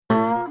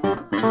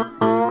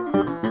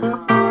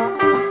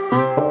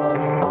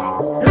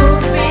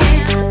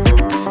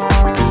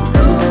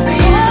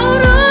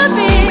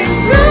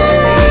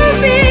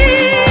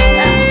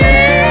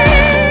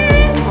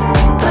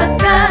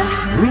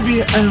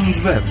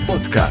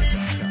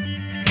Подкаст.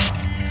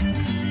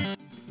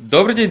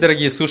 Добрый день,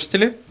 дорогие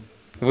слушатели!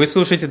 Вы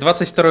слушаете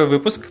 22-й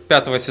выпуск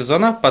 5-го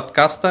сезона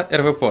подкаста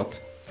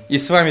РВПод. И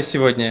с вами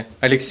сегодня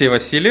Алексей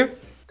Васильев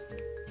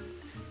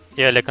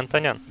и Олег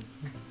Антонян.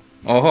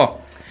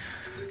 Ого!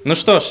 Ну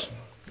что ж,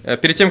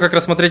 перед тем, как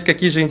рассмотреть,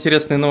 какие же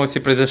интересные новости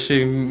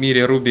произошли в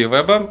мире Руби и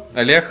Веба,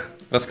 Олег,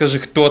 расскажи,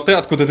 кто ты,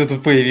 откуда ты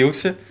тут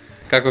появился,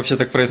 как вообще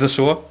так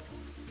произошло?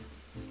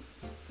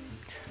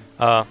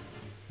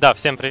 Да,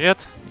 всем привет,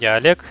 я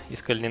Олег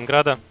из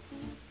Калининграда,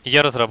 и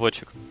я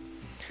разработчик.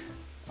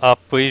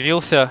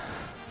 Появился,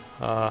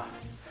 на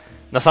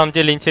самом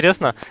деле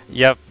интересно,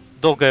 я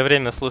долгое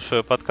время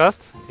слушаю подкаст,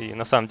 и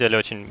на самом деле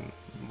очень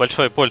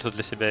большую пользу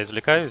для себя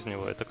извлекаю из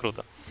него, это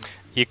круто.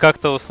 И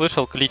как-то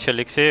услышал клич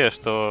Алексея,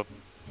 что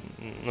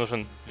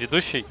нужен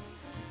ведущий,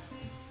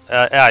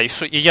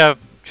 и я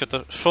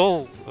что-то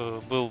шел,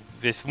 был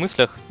весь в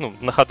мыслях,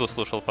 на ходу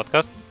слушал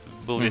подкаст,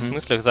 был весь в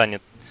мыслях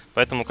занят,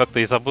 поэтому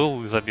как-то и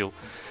забыл, и забил.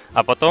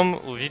 А потом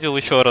увидел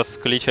еще раз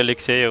клич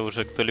Алексея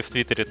уже то ли в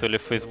Твиттере, то ли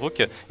в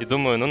Фейсбуке, и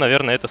думаю,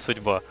 наверное, это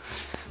судьба.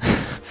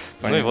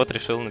 Ну и вот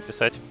решил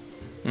написать.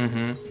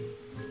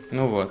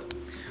 Ну вот.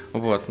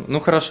 Ну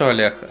хорошо,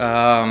 Олег.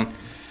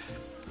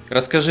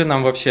 Расскажи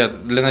нам вообще,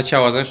 для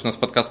начала, знаешь, у нас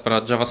подкаст про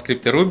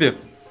JavaScript и Ruby.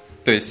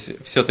 То есть,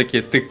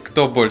 все-таки ты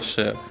кто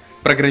больше?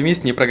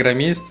 Программист, не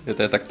программист?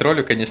 Это я так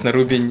троллю, конечно,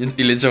 Ruby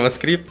или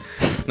JavaScript.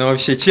 Но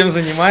вообще, чем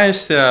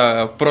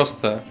занимаешься?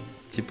 Просто,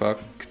 типа,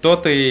 кто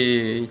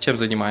ты и чем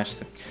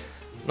занимаешься?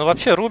 Ну,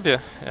 вообще,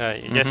 Ruby,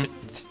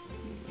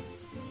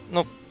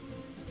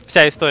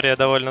 вся история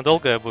довольно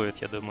долгая будет,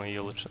 я думаю,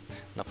 ее лучше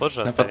на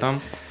позже оставить. А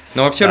потом?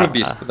 Ну, вообще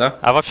рубист, да?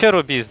 А вообще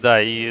рубист,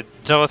 да, и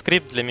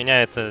JavaScript для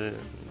меня это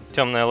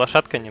темная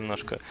лошадка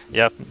немножко.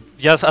 Я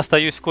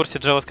остаюсь в курсе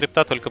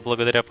JavaScript только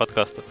благодаря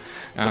подкасту.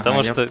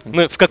 Потому что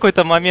в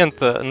какой-то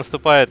момент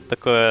наступает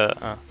такое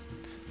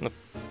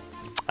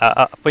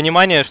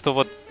понимание, что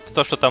вот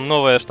то, что там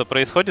новое, что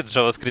происходит в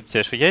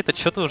JavaScript, что я это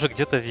что-то уже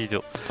где-то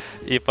видел.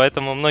 И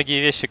поэтому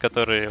многие вещи,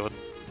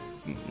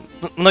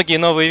 многие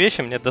новые вещи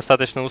мне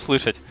достаточно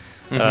услышать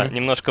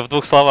немножко в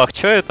двух словах,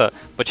 что это,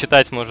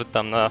 почитать, может,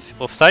 там на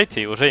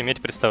оффсайте и уже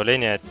иметь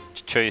представление,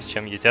 что и с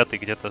чем едят, и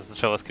где-то с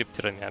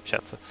JavaScripтерами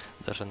общаться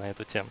даже на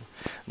эту тему.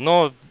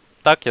 Но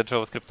так я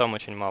JavaScript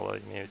очень мало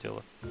имею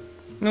дело.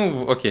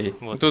 Ну, окей.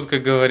 Вот. Тут,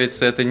 как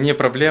говорится, это не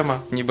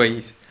проблема, не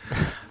боись.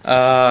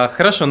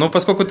 Хорошо,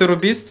 поскольку ты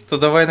рубист, то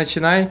давай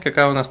начинай.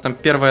 Какая у нас там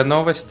первая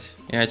новость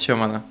и о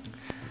чем она?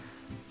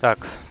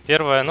 Так,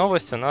 первая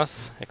новость у нас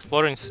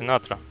Exploring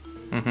Sinatra.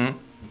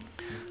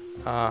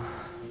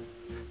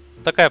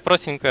 Такая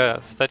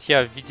простенькая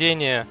статья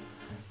введения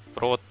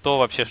про то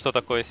вообще, что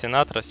такое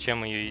Sinatra, с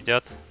чем ее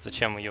едят,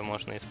 зачем ее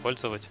можно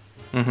использовать.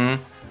 Ну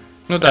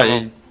да,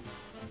 и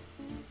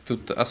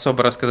тут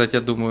особо рассказать,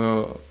 я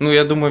думаю,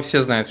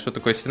 все знают, что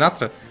такое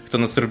Sinatra, кто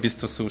нас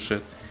рубиста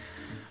слушает.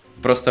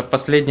 Просто в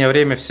последнее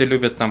время все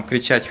любят там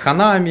кричать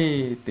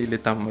ханами или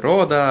там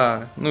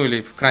рода,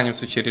 или в крайнем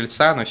случае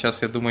рельса, но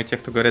сейчас, я думаю, те,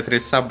 кто говорят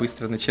рельса,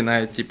 быстро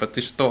начинают типа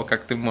ты что,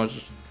 как ты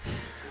можешь.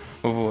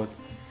 Вот.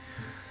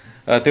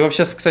 Ты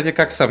вообще, кстати,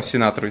 как сам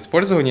Синатру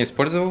использовал, не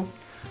использовал?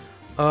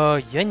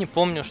 Я не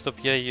помню, чтоб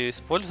я ее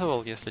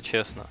использовал, если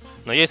честно.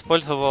 Но я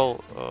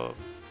использовал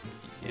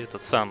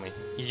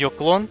ее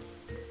клон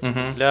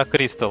для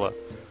Кристалла.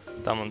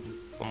 Там он,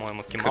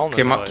 по-моему, Кемал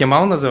называется.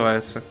 Кемал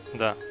называется?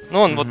 Да.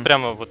 Он вот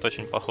прямо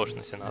очень похож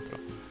на Синатру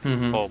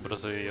по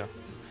образу ее.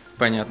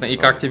 Понятно. И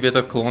как тебе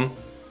этот клон?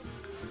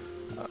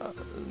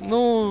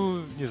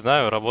 Не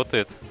знаю,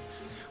 работает.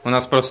 У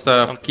нас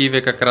просто в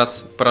Киеве как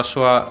раз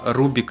прошла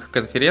Рубик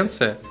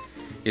конференция,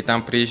 и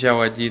там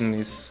приезжал один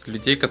из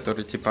людей,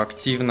 который типа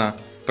активно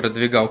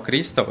продвигал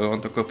Кристалл, и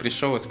он такой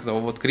пришел и сказал: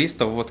 вот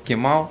Кристалл, вот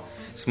Кемал,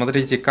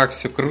 смотрите, как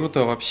все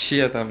круто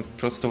вообще, там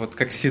просто вот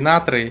как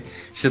Синатра, и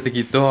все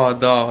такие: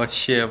 да,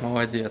 вообще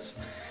молодец.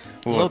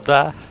 Вот.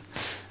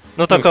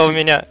 Только у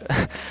меня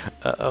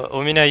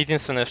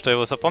единственное, что я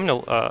его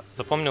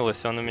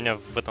запомнилось, он у меня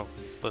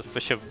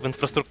вообще в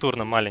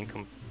инфраструктурном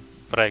маленьком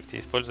проекте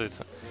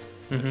используется.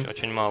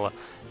 Очень мало.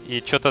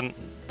 И что-то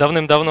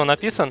давным-давно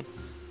написан,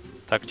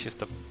 так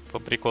чисто по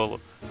приколу,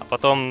 а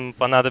потом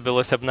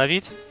понадобилось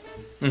обновить.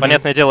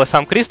 Понятное дело,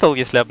 сам Crystal,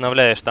 если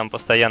обновляешь, там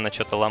постоянно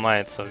что-то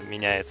ломается,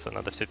 меняется,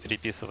 надо все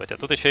переписывать. А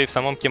тут еще и в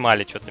самом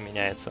Кемале что-то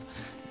меняется.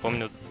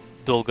 Помню,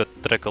 долго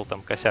трекал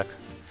там косяк.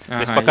 То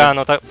есть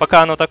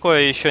пока оно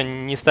такое еще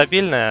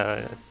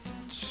нестабильное,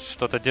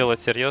 что-то делать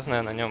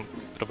серьезное на нем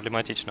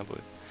проблематично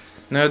будет.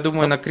 Я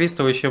думаю, на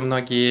Crystal еще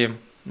многие,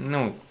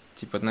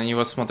 на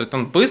него смотрят.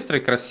 Он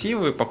быстрый,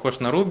 красивый, похож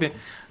на Ruby,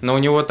 но у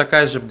него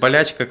такая же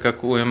болячка,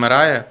 как у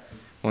MRI.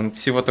 Он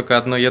всего только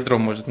одно ядро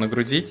может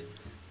нагрузить,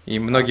 и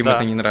многим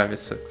это не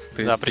нравится.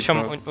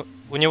 Причем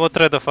у него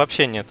тредов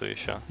вообще нету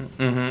еще.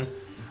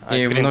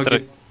 И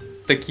многие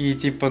такие,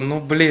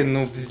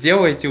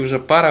 сделайте уже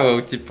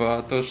параллел,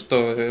 а то, что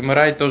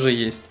MRI тоже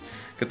есть,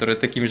 который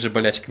такими же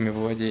болячками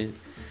владеет.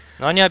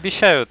 Но они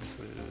обещали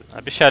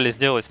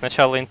сделать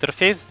сначала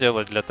интерфейс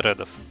сделать для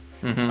тредов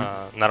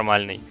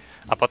нормальный,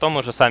 а потом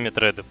уже сами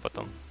треды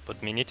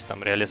подменить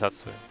там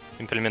реализацию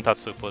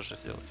имплементацию позже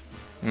сделать.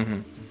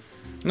 Угу.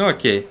 Ну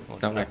окей, Вот,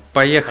 давай. да.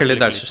 Поехали Отвлеклись.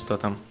 дальше, что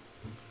там?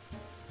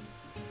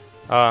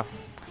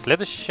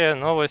 Следующая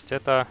новость —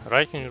 это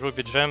Writing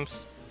Ruby Gems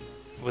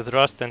with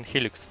Rust and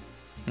Helix.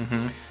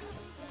 Угу.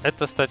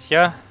 Это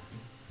статья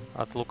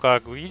от Лука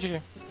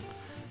Гуиджи,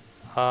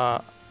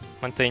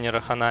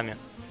 контейнера Hanami,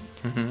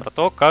 Угу. про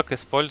то, как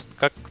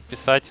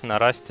писать на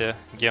Rust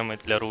гемы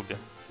для Ruby.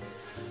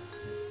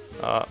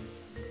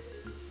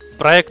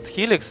 Проект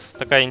Helix,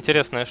 такая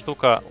интересная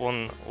штука,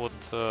 он от,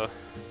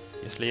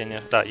 если я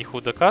не... Да,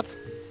 Yehuda Katz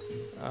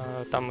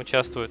там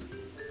участвует.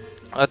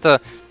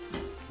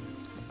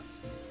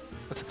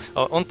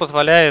 Он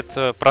позволяет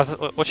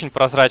очень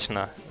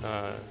прозрачно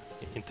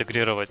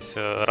интегрировать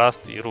Rust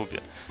и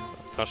Ruby.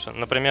 Потому что,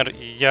 например,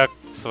 я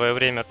в свое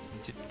время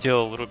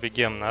делал Ruby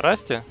гем на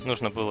Rust,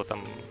 нужно было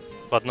там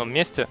в одном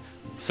месте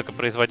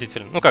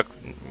высокопроизводительно,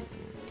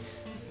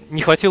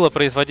 не хватило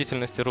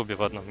производительности Ruby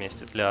в одном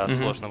месте для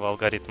сложного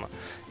алгоритма.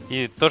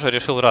 И тоже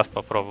решил Rust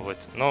попробовать.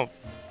 Но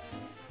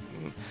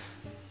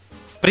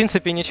в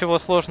принципе ничего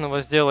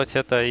сложного сделать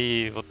это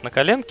и вот на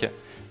коленке,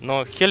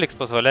 но Helix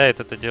позволяет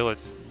это делать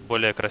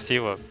более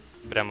красиво,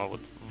 прямо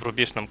вот в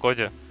рубишном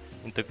коде,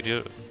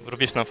 в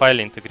рубишном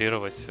файле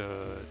интегрировать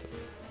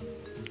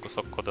этот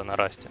кусок кода на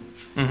Rust.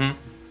 Угу.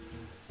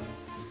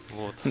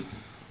 Вот.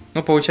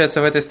 Ну,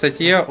 получается, в этой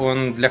статье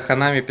он для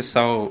Hanami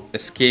писал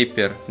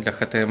escaper для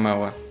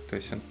HTML. То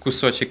есть он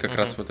кусочек как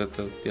раз вот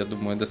это, я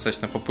думаю,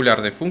 достаточно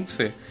популярной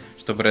функции,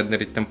 чтобы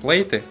рендерить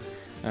темплейты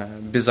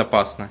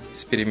безопасно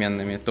с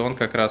переменными, то он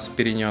как раз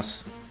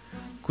перенес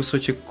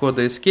кусочек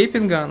кода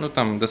эскейпинга. Ну,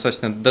 там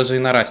достаточно, даже и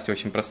на Rust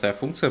очень простая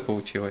функция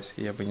получилась.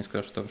 Я бы не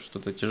сказал, что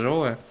что-то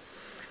тяжелое.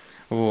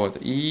 Вот.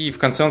 И в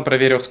конце он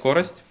проверил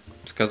скорость.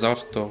 Сказал,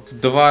 что в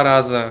 2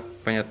 раза,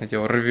 понятное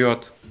дело,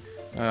 рвет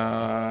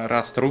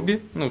Rust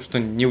Ruby. Ну, что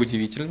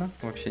неудивительно,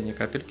 вообще ни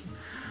капельки.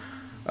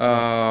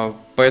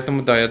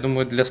 Поэтому, да, я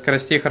думаю, для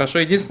скоростей хорошо.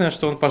 Единственное,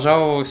 что он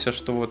пожаловался,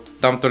 что вот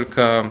там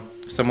только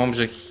в самом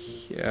же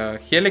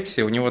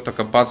Helix у него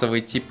только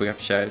базовые типы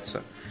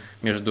общаются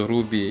между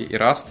Ruby и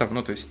Rust.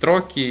 Ну, то есть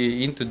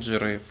строки,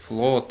 интеджеры,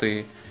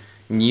 флоты,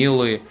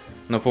 нилы.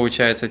 Но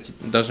получается,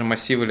 даже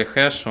массив или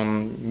хэш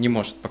он не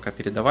может пока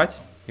передавать.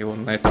 И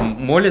он на этом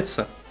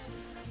молится.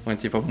 Он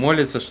типа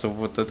молится, чтобы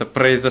вот это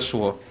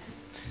произошло.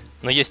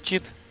 Но есть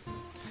чит.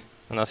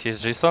 У нас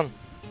есть JSON.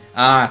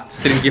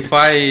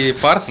 Stringify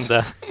парс?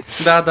 Да.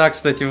 Да,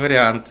 кстати,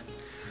 вариант.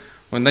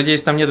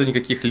 Надеюсь, там нету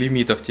никаких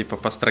лимитов, типа,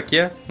 по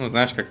строке. Ну,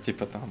 знаешь, как,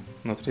 типа, там,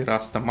 внутри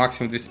Rust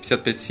максимум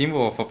 255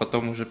 символов, а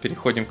потом уже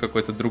переходим в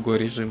какой-то другой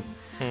режим.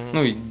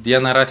 Ну, я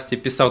на Rust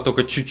писал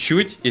только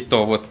чуть-чуть, и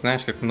то, вот,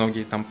 знаешь, как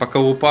многие там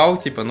поколупал,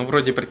 типа, ну,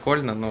 вроде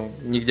прикольно, но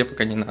нигде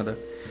пока не надо.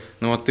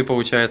 Ну, вот ты,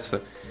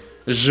 получается,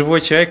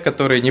 живой человек,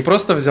 который не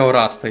просто взял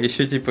Rust, а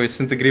еще, типа,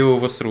 синтегрировал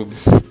его с Ruby.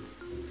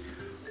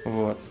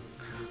 Вот.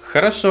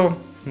 Хорошо.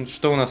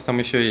 Что у нас там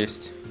еще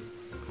есть?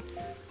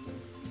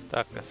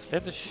 Так, а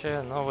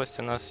следующая новость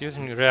у нас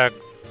Using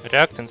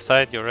React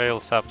inside your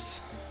Rails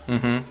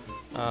apps.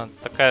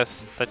 Такая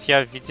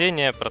статья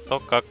введения про то,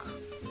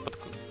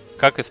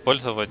 как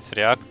использовать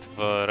React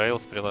в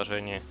Rails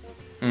приложении.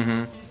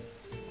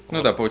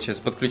 Ну да,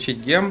 получается, подключить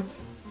гем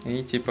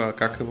и типа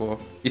как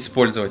его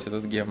использовать,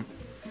 этот гем.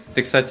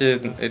 Ты, кстати,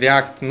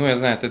 React, ну я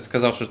знаю, ты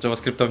сказал, что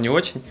JavaScript не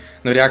очень,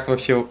 но React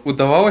вообще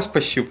удавалось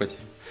пощупать?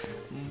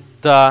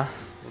 Да,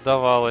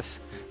 удавалось.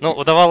 Ну,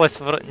 удавалось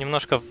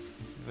немножко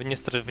в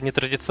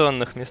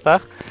нетрадиционных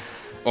местах.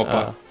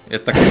 Опа,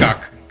 это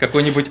как?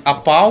 Какой-нибудь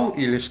опал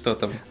или что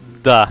там?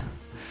 Да.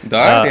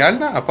 Да,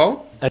 реально?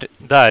 Опал?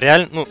 Да,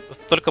 реально, ну,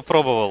 только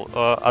пробовал.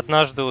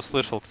 Однажды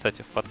услышал,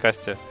 кстати, в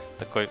подкасте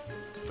такой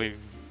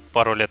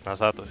пару лет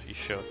назад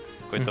еще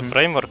какой-то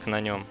фреймворк на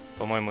нем,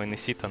 по-моему,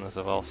 Inesita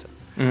назывался.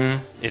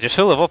 И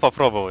решил его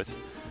попробовать.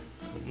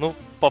 Ну,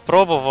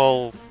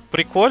 попробовал,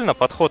 прикольно,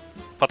 подход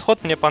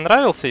мне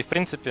понравился, и в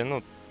принципе,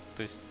 ну,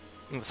 то есть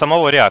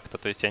самого React,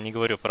 то есть я не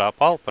говорю про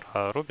Opal,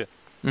 про Ruby,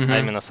 а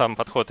именно сам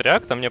подход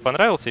React мне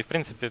понравился, и в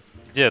принципе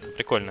идея-то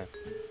прикольная.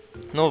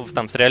 Ну,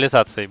 там с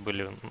реализацией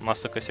были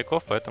масса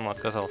косяков, поэтому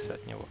отказался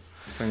от него.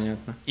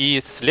 Понятно.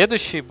 И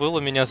следующий был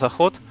у меня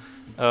заход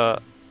на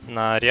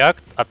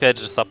React, опять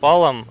же с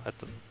Opal,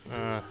 это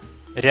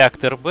React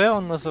RB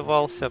он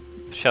назывался,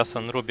 сейчас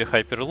он Ruby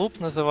Hyperloop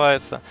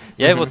называется.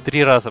 Я его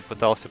 3 раза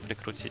пытался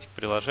прикрутить к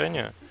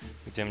приложению,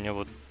 где мне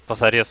вот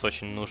позарез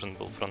очень нужен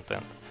был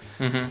фронтенд.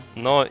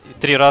 Но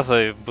 3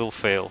 раза был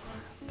фейл.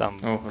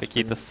 Там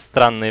какие-то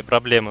странные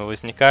проблемы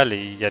возникали,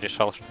 и я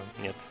решал, что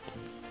нет.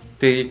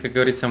 Ты, как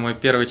говорится, мой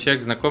первый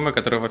человек, знакомый,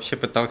 который вообще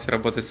пытался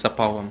работать с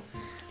Opal.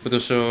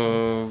 Потому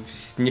что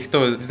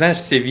никто, знаешь,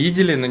 все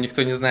видели, но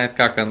никто не знает,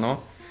 как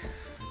оно.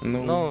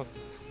 Ну,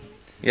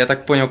 я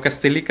так понял,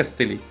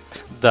 костыли.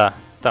 Да,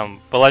 там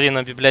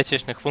половина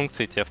библиотечных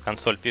функций тебе в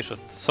консоль пишут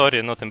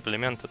sorry, not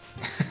implemented.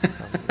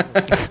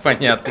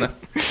 Понятно.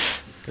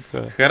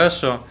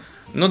 Хорошо.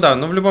 Ну да,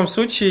 но в любом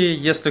случае,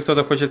 если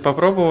кто-то хочет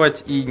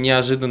попробовать и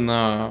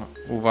неожиданно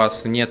у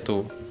вас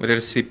нету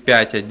рельсы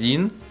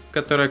 5.1,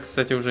 которая,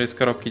 кстати, уже из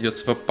коробки идет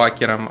с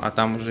веб-пакером, а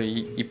там уже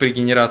и при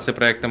генерации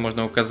проекта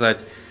можно указать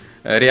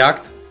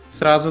React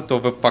сразу, то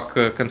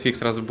webpack конфиг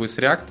сразу будет с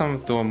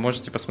React, то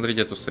можете посмотреть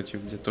эту статью,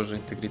 где тоже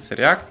интегрится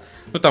React.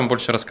 Ну, там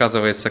больше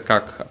рассказывается,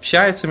 как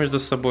общаются между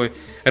собой.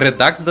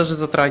 Redux даже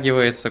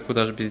затрагивается,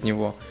 куда же без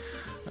него.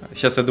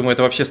 Сейчас, я думаю,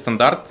 это вообще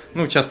стандарт.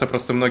 Ну, часто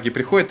просто многие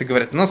приходят и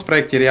говорят, у нас в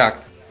проекте React.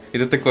 И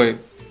ты такой,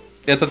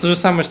 это то же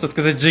самое, что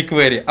сказать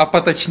jQuery, а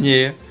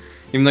поточнее.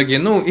 И многие,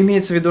 ну,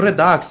 имеется в виду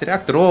Redux,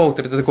 React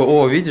Router. И ты такой,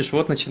 о, видишь,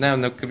 вот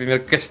начинаем, например,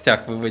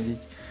 костяк выводить.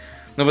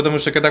 Ну, потому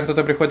что, когда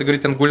кто-то приходит и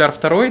говорит Angular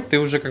 2, ты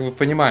уже как бы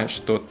понимаешь,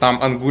 что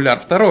там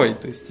Angular 2,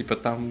 то есть, типа,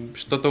 там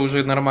что-то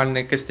уже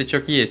нормальный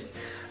костячок есть.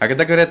 А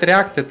когда говорят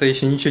React, это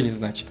еще ничего не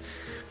значит.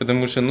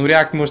 Потому что, ну,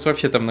 React может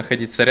вообще там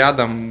находиться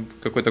рядом,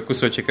 какой-то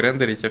кусочек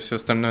рендерить, а все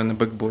остальное на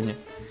бэкбоне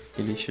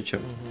или еще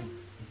что-то.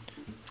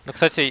 Ну,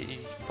 кстати,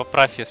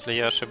 поправь, если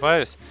я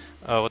ошибаюсь,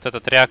 вот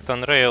этот React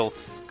on Rails,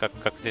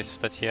 как здесь в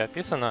статье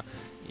описано,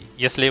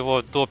 если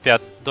его до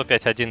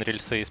 5.1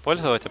 рельсы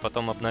использовать, а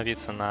потом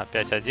обновиться на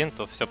 5.1,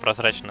 то все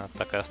прозрачно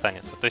так и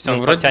останется. То есть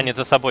он потянет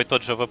за собой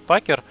тот же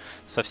веб-пакер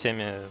со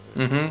всеми...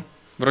 Угу.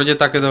 Вроде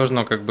так и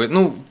должно, как бы.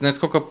 Ну,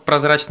 насколько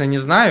прозрачно, не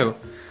знаю,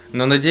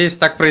 но надеюсь,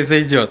 так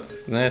произойдет.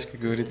 Знаешь, как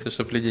говорится,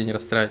 чтобы людей не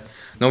расстраивать.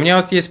 Но у меня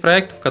вот есть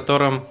проект, в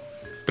котором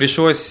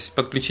пришлось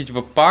подключить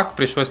веб-пак,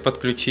 пришлось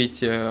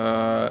подключить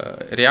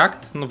React,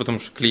 ну,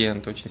 потому что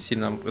клиент очень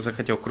сильно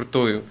захотел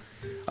крутую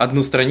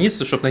одну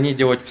страницу, чтобы на ней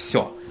делать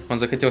все. Он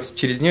захотел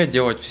через нее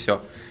делать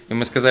все. И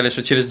мы сказали,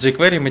 что через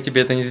jQuery мы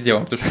тебе это не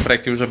сделаем, потому что в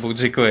проекте уже был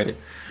jQuery.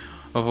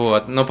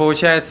 Вот. Но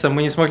получается,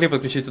 мы не смогли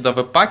подключить туда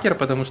веб-пакер,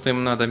 потому что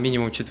им надо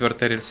минимум 4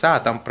 рельса, а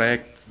там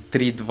проект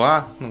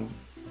 3.2, ну,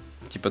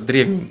 типа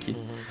древненький.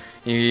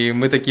 И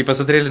мы такие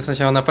посмотрели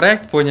сначала на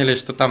проект, поняли,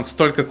 что там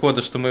столько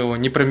кода, что мы его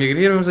не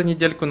промигрируем за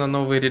недельку на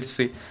новые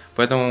рельсы.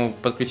 Поэтому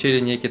подключили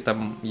некий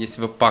там, есть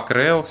веб-пак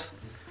Rails.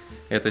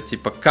 Это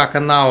типа как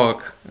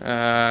аналог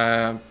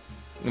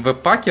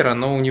веб-пакера,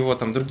 но у него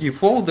там другие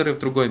фолдеры, в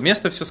другое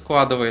место все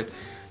складывает.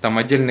 Там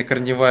отдельный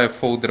корневой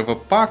фолдер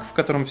веб-пак, в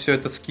котором все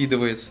это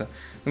скидывается.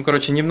 Ну,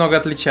 короче, немного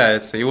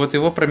отличается. И вот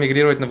его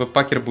промигрировать на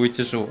веб-пакер будет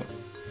тяжело.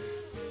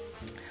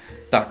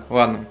 Так,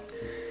 ладно.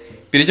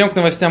 Перейдем к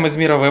новостям из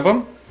мира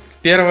веба.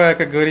 Первая,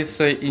 как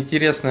говорится,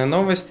 интересная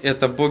новость.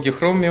 Это боги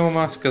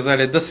Chromium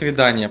сказали до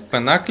свидания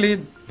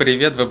Penacli,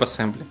 привет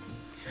WebAssembly.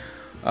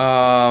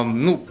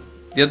 Ну,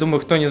 я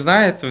думаю, кто не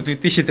знает, в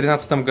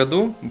 2013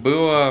 году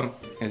была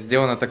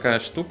сделана такая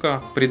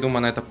штука,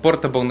 придумана, это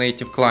Portable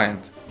Native Client.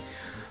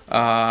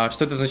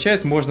 Что это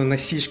означает? Можно на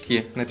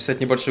C-шке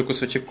написать небольшой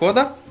кусочек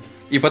кода,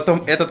 и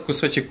потом этот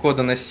кусочек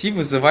кода на C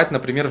вызывать,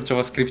 например, в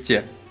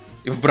JavaScript,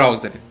 в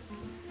браузере.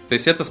 То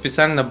есть это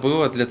специально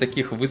было для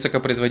таких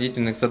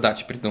высокопроизводительных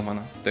задач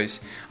придумано. То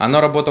есть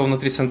оно работало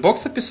внутри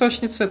сэндбокса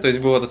песочницы, то есть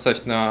было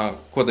достаточно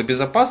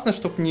кодобезопасно,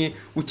 чтобы не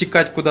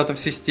утекать куда-то в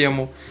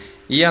систему,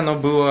 и оно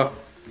было...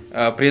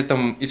 При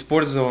этом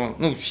использовал,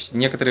 ну,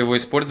 некоторые его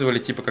использовали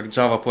типа как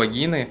Java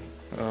плагины,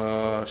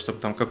 чтобы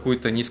там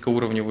какую-то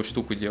низкоуровневую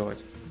штуку делать.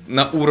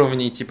 На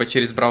уровне типа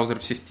через браузер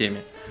в системе.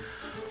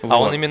 А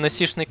вот. Он именно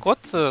C-шный код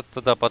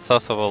тогда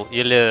подсасывал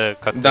или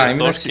как-то да,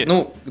 именно C,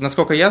 ну,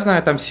 насколько я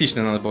знаю, там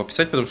C-шный надо было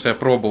писать, потому что я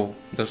пробовал,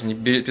 даже не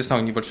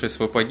писал небольшой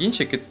свой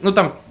плагинчик. Ну,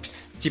 там,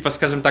 типа,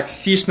 скажем так,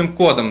 с C-шным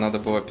кодом надо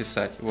было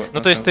писать. Вот,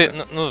 ну, то есть ты,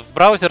 в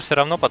браузер все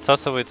равно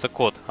подсасывается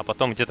код, а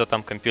потом где-то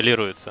там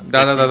компилируется.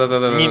 Да.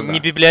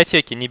 Не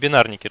библиотеки, не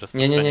бинарники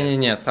распространяются.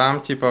 Не,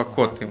 там типа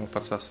код ты ему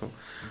подсасывал.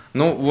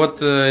 Ну,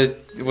 вот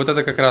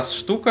это как раз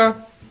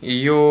штука.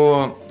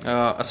 Ее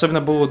особенно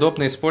было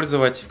удобно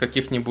использовать в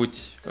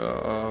каких-нибудь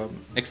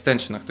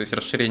экстеншенах, то есть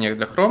расширениях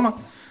для хрома.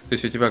 То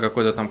есть у тебя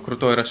какое-то там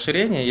крутое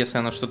расширение, если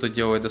оно что-то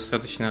делает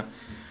достаточно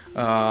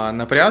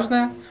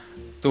напряжное,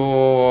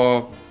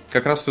 то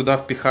как раз туда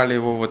впихали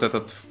его вот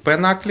этот в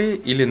Penacli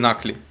или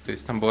Nacli. То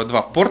есть там было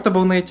два: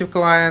 Portable Native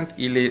Client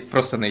или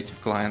просто Native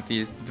Client.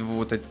 Есть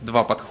вот эти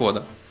два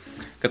подхода,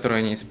 которые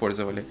они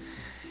использовали.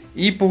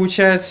 И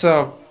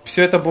получается,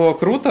 все это было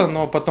круто,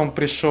 но потом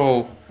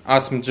пришел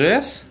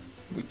ASM.js,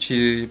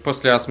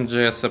 после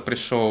ASM.js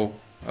пришел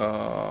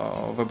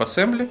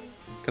WebAssembly,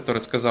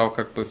 который сказал,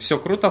 как бы, все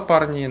круто,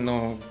 парни,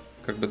 но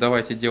как бы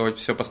давайте делать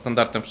все по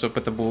стандартам, чтобы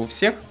это было у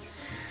всех.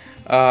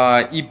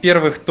 И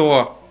первых,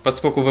 кто,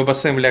 поскольку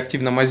WebAssembly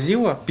активно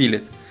Mozilla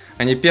пилит,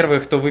 они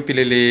первые, кто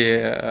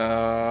выпилили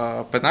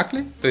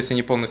Penacli, то есть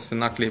они полностью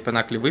Nacli и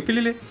Penacli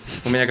выпилили.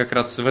 У меня как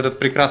раз в этот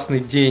прекрасный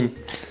день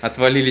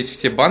отвалились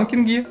все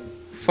банкинги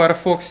в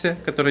Firefox,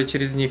 которые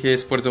через них я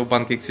использовал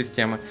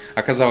банкинг-системы.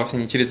 Оказалось,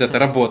 они через это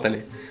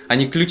работали.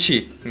 Они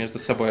ключи между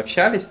собой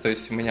общались, то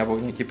есть у меня был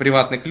некий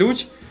приватный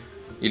ключ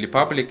или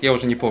паблик, я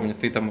уже не помню,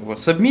 ты там его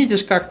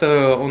сабмитишь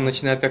как-то, он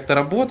начинает как-то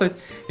работать,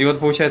 и вот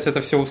получается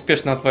это все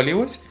успешно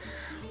отвалилось.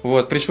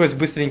 Вот, пришлось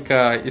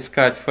быстренько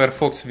искать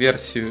Firefox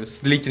версию с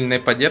длительной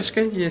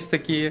поддержкой, есть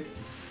такие,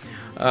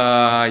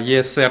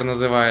 ESR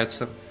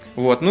называется.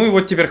 Вот, ну и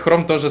вот теперь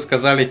Chrome тоже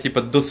сказали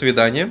типа до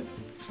свидания.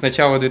 С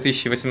начала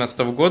 2018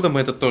 года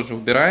мы это тоже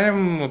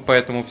убираем,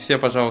 поэтому все,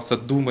 пожалуйста,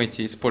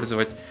 думайте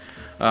использовать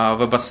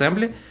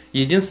WebAssembly.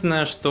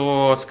 Единственное,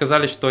 что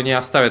сказали, что они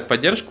оставят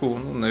поддержку,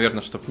 ну,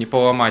 наверное, чтобы не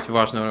поломать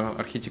важную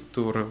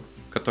архитектуру,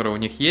 которая у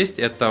них есть,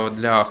 это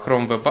для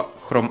Chrome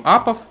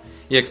app'ов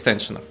и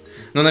экстеншенов.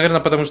 Ну,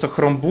 наверное, потому что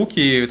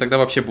хромбуки тогда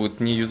вообще будут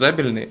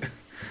неюзабельные,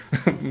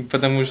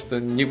 потому что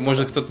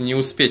может кто-то не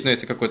успеть, ну,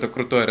 если какое-то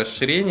крутое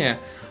расширение,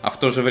 а в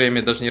то же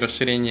время даже не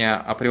расширение,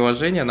 а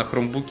приложение, на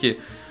хромбуке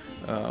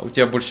у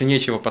тебя больше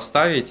нечего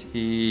поставить, и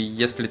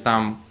если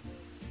там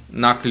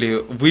накли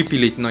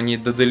выпилить, но не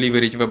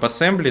доделиверить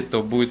WebAssembly,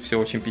 то будет все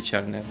очень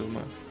печально, я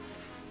думаю.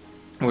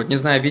 Вот, не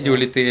знаю, видел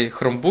ли ты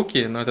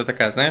хромбуки, но это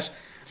такая, знаешь,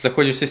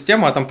 заходишь в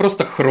систему, а там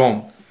просто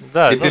хром.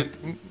 Да,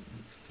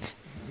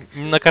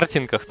 на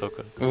картинках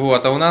только.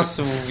 Вот, а у нас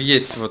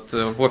есть вот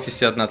в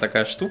офисе одна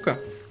такая штука,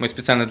 мы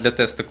специально для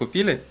теста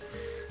купили.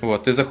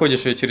 Вот, ты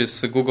заходишь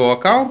через Google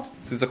аккаунт,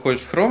 ты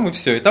заходишь в Chrome и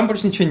все, и там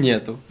больше ничего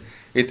нету.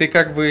 И ты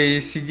как бы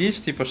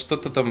сидишь, типа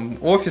что-то там,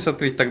 офис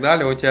открыть и так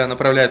далее, он тебя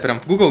направляет прям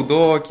в Google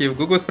Доки, в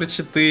Google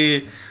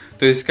спредшиты.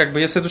 То есть, как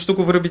бы, если эту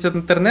штуку вырубить от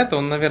интернета,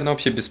 он, наверное,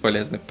 вообще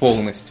бесполезный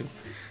полностью.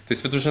 То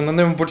есть, потому что на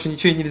нем больше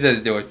ничего и нельзя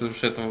сделать, потому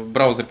что это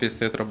браузер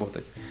перестает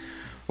работать.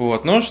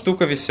 Вот, но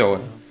штука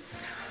веселая.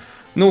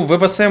 Ну,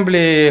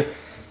 WebAssembly,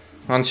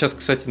 он сейчас,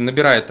 кстати,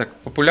 набирает так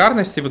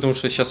популярности, потому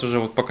что сейчас уже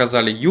вот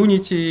показали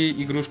Unity,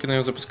 игрушки на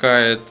нем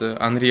запускает,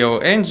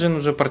 Unreal Engine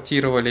уже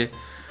портировали.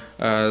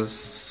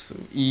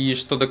 И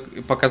что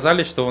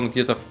показали, что он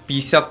где-то в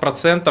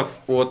 50%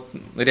 от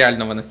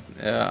реального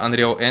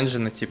Unreal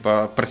Engine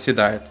типа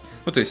проседает.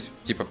 Ну, то есть,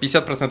 типа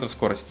 50%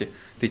 скорости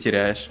ты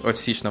теряешь от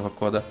C-шного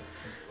кода.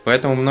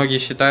 Поэтому многие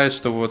считают,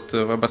 что вот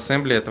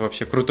WebAssembly это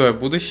вообще крутое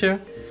будущее.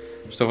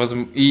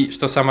 И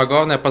что самое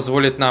главное,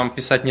 позволит нам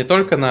писать не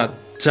только на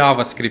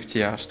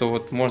JavaScript, а что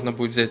вот можно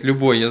будет взять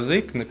любой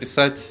язык,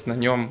 написать на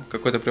нем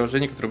какое-то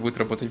приложение, которое будет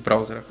работать в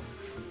браузерах.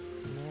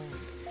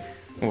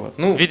 Вот,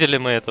 ну, видели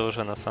мы это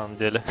уже на самом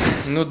деле.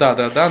 Ну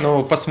да,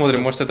 но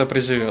посмотрим, может это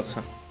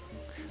приживется.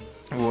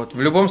 Вот,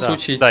 в любом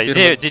случае... Да,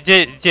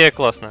 идея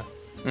классная.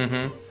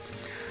 Угу.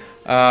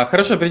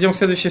 Хорошо, перейдем к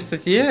следующей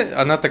статье.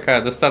 Она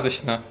такая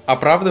достаточно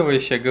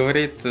оправдывающая.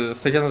 Говорит,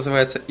 статья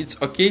называется «It's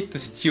okay to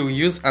still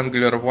use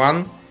Angular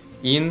 1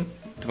 in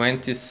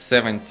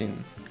 2017».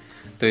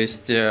 То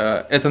есть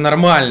это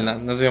нормально,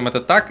 назовем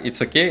это так,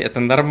 it's okay, это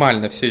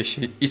нормально все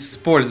еще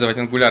использовать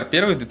Angular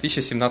 1 в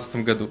 2017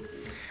 году.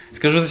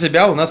 Скажу за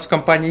себя, у нас в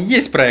компании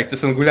есть проекты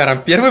с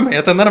Angular 1, и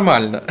это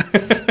нормально.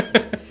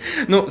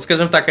 Ну,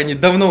 скажем так, они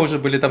давно уже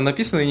были там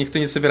написаны, и никто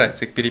не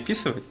собирается их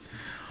переписывать.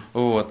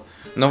 Вот.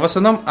 Но в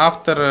основном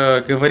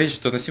автор говорит,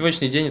 что на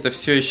сегодняшний день это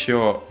все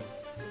еще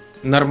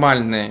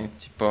нормальный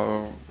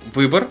типа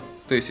выбор,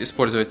 то есть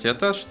использовать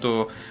это,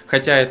 что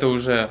хотя это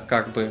уже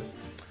как бы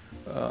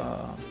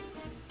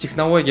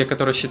технология,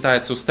 которая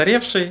считается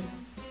устаревшей,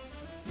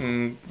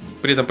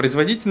 при этом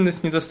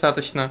производительность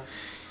недостаточна.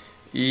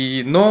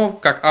 Но,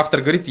 как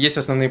автор говорит, есть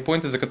основные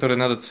поинты, за которые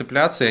надо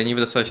цепляться, и они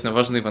достаточно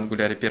важны в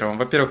Angular 1.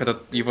 Во-первых, это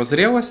его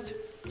зрелость,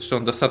 что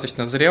он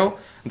достаточно зрел,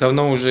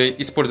 давно уже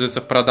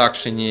используется в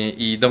продакшене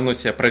и давно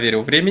себя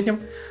проверил временем.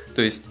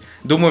 То есть,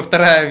 думаю,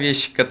 вторая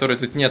вещь, которой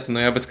тут нет, но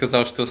я бы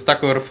сказал, что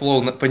Stack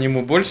Overflow по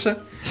нему больше.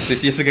 То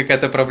есть, если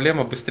какая-то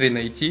проблема, быстрее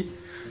найти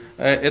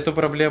эту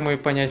проблему и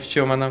понять, в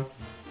чем она.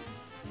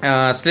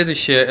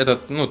 Следующее, это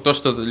то,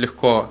 что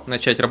легко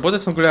начать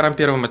работать с Angular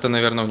 1, это,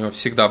 наверное, у него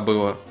всегда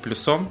было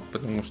плюсом,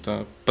 потому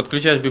что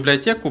подключаешь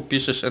библиотеку,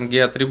 пишешь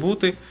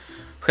NG-атрибуты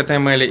в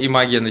HTML, и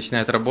магия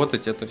начинает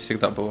работать, это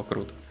всегда было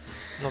круто.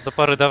 Ну, до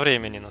поры до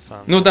времени, на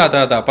самом деле. Ну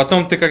да.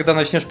 Потом ты, когда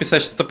начнешь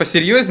писать что-то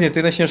посерьезнее,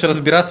 ты начнешь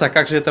разбираться, а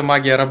как же эта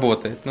магия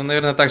работает. Ну,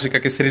 наверное, так же,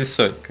 как и с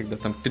рельсой, когда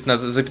там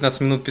за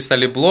 15 минут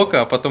писали блок,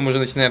 а потом уже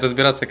начинаешь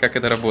разбираться, как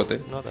это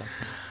работает. Ну да.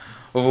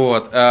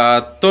 Вот.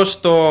 То,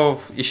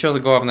 что еще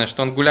главное,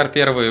 что Angular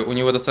 1, у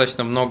него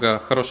достаточно много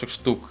хороших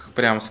штук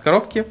прямо с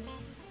коробки.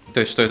 То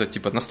есть, что это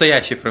типа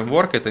настоящий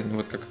фреймворк, это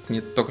вот как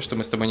только что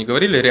мы с тобой не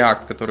говорили,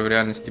 React, который в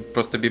реальности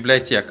просто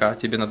библиотека, а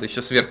тебе надо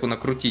еще сверху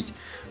накрутить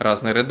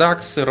разные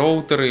редаксы,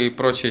 роутеры и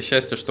прочее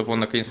счастье, чтобы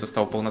он наконец-то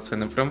стал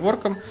полноценным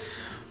фреймворком.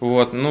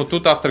 Вот. Ну,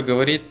 тут автор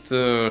говорит,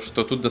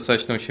 что тут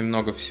достаточно очень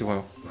много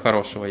всего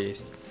хорошего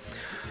есть.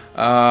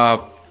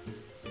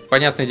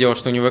 Понятное дело,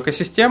 что у него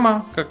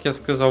экосистема, как я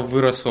сказал,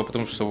 выросла,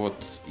 потому что вот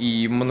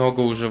и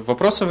много уже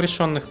вопросов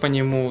решенных по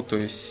нему, то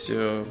есть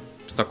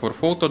Stack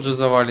Overflow тот же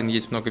завален,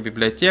 есть много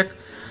библиотек.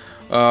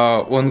 У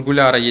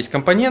Angular есть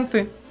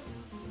компоненты,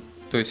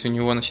 то есть у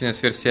него, начиная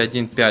с версии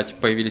 1.5,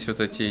 появились вот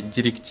эти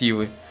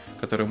директивы,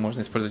 которые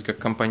можно использовать как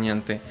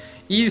компоненты.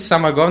 И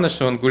самое главное,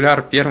 что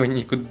Angular 1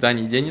 никуда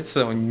не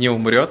денется, он не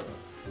умрет,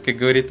 как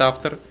говорит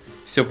автор.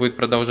 Все будет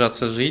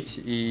продолжаться жить,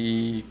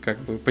 и как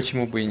бы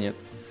почему бы и нет.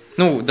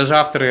 Ну, даже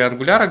авторы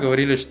Angular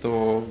говорили,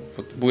 что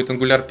вот будет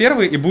Angular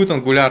 1 и будет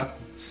Angular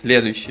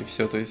следующий,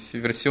 все, то есть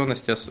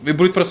версионность, и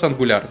будет просто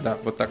Angular, да,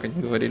 вот так они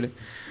говорили.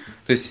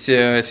 То есть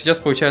сейчас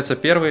получается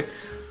первый,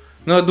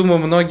 но я думаю,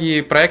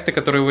 многие проекты,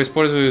 которые его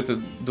используют,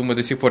 думаю,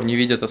 до сих пор не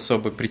видят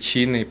особой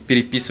причины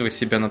переписывать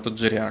себя на тот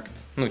же React.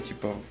 Ну,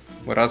 типа,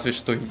 разве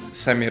что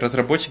сами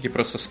разработчики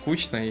просто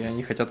скучно, и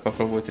они хотят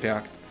попробовать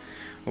React.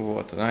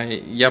 Вот.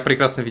 Я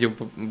прекрасно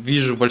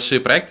вижу большие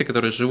проекты,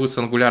 которые живут с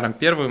Angular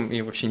 1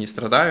 и вообще не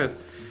страдают.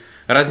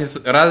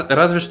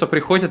 Разве что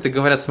приходят и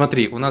говорят,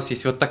 смотри, у нас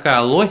есть вот такая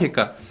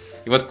логика,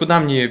 и вот куда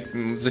мне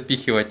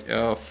запихивать?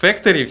 В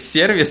Factory, в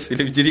сервис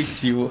или в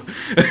директиву?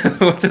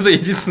 Вот это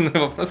единственный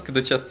вопрос,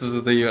 когда часто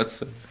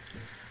задается.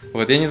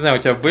 Вот, я не знаю,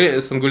 у тебя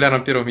с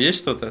Angular 1 есть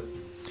что-то?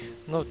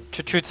 Ну,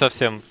 чуть-чуть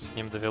совсем с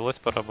ним довелось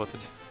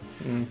поработать.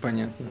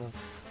 Понятно.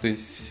 То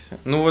есть,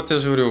 ну вот я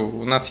же говорю,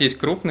 у нас есть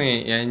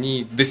крупные, и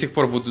они до сих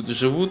пор будут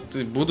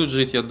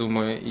жить, я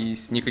думаю, и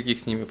никаких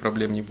с ними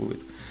проблем не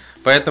будет.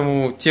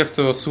 Поэтому те,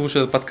 кто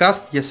слушает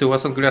подкаст, если у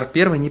вас Angular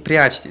 1, не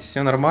прячьтесь,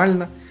 все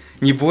нормально,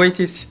 не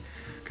бойтесь.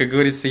 Как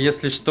говорится,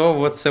 если что,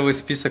 вот целый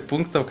список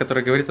пунктов,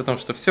 который говорит о том,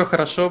 что все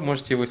хорошо,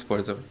 можете его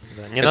использовать.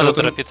 Да, не надо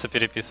торопиться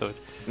переписывать.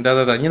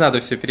 Да-да-да, не надо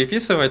все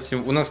переписывать.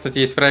 У нас, кстати,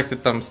 есть проекты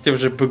там с тем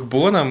же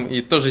бэкбоном,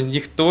 и тоже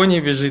никто не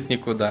бежит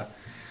никуда.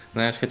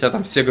 Знаешь, хотя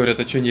там все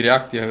говорят, а что не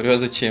React? Я говорю, а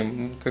зачем?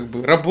 Ну, как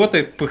бы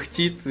работает,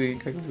 пыхтит, и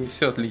как бы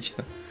все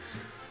отлично.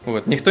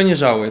 Вот, никто не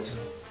жалуется,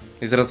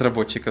 из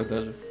разработчиков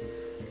даже.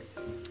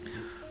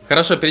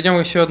 Хорошо, перейдем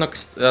еще к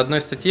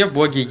одной статье. В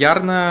блоге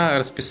Ярна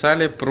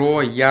расписали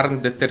про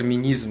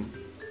ярн-детерминизм.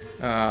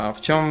 В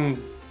чем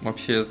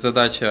вообще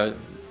задача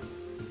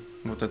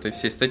вот этой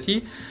всей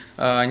статьи?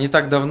 Не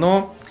так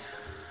давно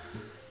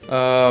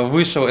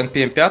вышел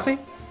NPM 5,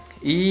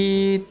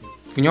 и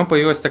в нем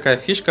появилась такая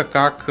фишка,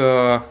 как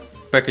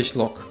package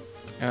lock.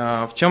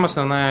 В чем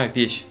основная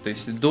вещь? То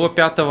есть до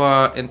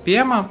 5-го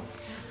NPM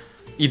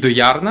и до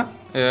Yarn,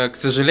 к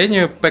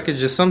сожалению,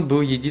 package.json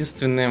был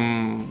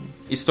единственным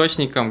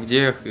источником,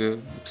 где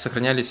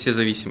сохранялись все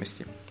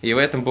зависимости. И в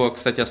этом была,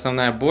 кстати,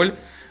 основная боль,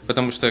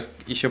 потому что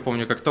еще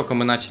помню, как только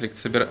мы начали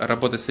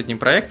работать с этим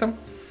проектом,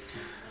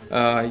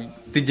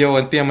 ты делал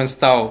npm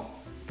install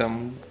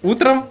там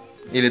утром,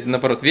 или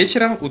наоборот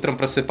вечером, утром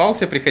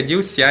просыпался,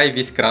 приходил CI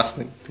весь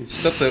красный. То есть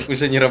что-то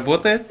уже не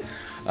работает,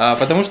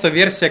 потому что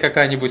версия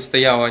какая-нибудь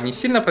стояла не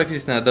сильно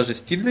прописанная, а даже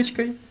с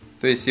тильдочкой.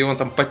 То есть и он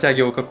там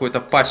подтягивал какой-то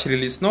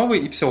патч-релиз новый,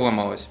 и все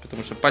ломалось,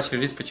 потому что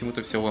патч-релиз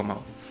почему-то все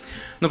ломал.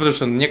 Ну, потому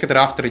что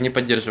некоторые авторы не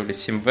поддерживали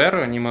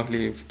Simware, они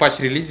могли в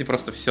патч-релизе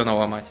просто все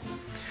наломать.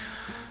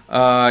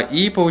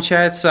 И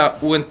получается,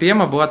 у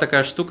NPM была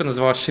такая штука,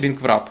 называлась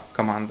shrinkwrap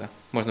команда.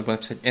 Можно было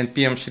написать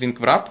npm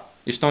shrinkwrap.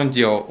 И что он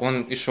делал?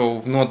 Он шел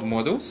в Node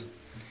Modules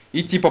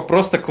и типа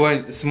просто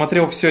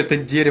смотрел все это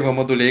дерево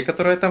модулей,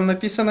 которое там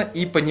написано,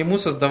 и по нему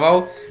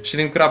создавал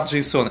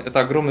shrinkwrap.json.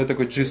 Это огромный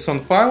такой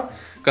JSON файл,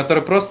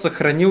 который просто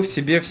хранил в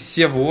себе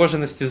все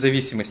вложенности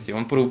зависимости.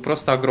 Он был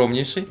просто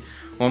огромнейший.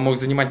 Он мог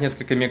занимать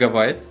несколько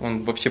мегабайт,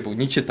 он вообще был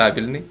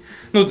нечитабельный.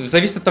 Ну,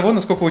 зависит от того,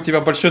 насколько у тебя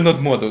большой Node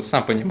Module,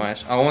 сам понимаешь.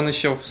 А он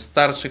еще в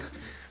старших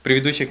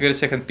предыдущих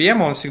версиях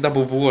NPM, он всегда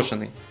был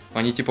вложенный.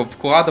 Они типа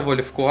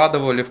вкладывали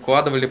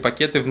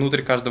пакеты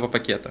внутрь каждого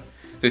пакета.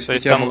 То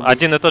есть там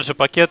один и тот же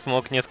пакет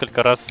мог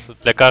несколько раз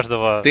для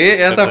каждого... Ты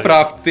это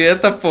прав, ты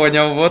это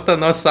понял, вот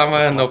оно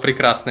самое оно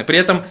прекрасное. При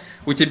этом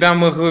у тебя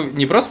мог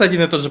не просто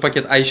один и тот же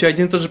пакет, а еще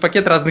один и тот же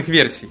пакет разных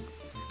версий.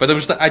 Потому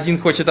что один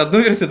хочет одну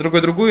версию, другой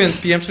другую, и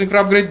NPM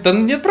shrinkwrap говорит, да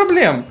нет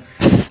проблем,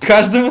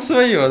 каждому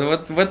свое.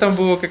 Вот в этом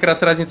была как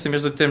раз разница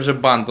между тем же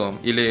бандлом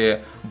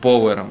или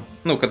боуэром,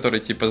 ну, которые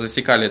типа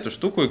засекали эту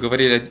штуку и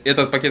говорили,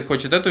 этот пакет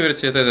хочет эту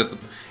версию, этот.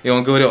 И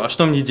он говорил, а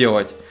что мне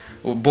делать?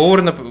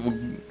 Боуэр,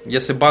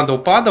 если бандл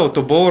падал,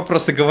 то боуэр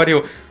просто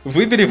говорил,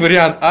 выбери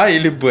вариант А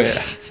или Б.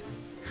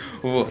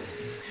 Вот.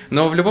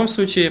 Но в любом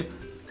случае,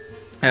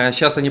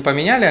 сейчас они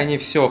поменяли, они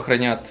все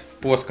хранят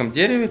в плоском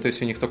дереве, то есть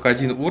у них только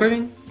один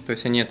уровень. То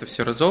есть они это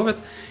все резолвят.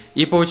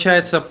 И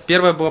получается,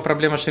 первая была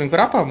проблема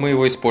shrinkwrap, мы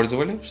его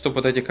использовали, чтобы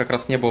вот этих как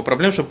раз не было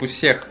проблем, чтобы у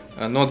всех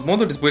Node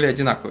Modules были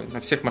одинаковые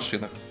на всех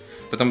машинах.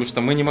 Потому что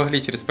мы не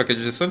могли через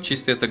package.json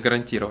чисто это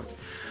гарантировать.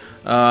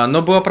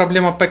 Но была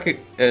проблема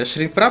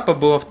shrinkwrap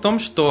была в том,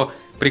 что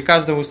при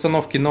каждой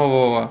установке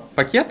нового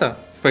пакета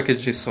в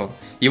package.json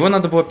его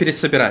надо было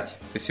пересобирать.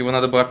 То есть его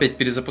надо было опять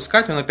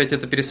перезапускать, он опять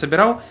это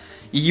пересобирал.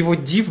 И его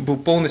div был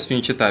полностью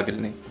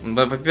нечитабельный.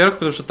 Во-первых,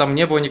 потому что там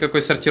не было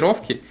никакой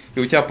сортировки, и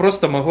у тебя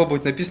просто могло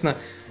быть написано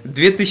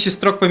 2000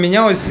 строк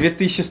поменялось,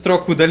 2000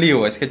 строк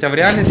удалилось. Хотя в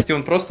реальности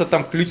он просто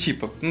там ключи,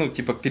 ну,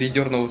 типа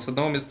передернул с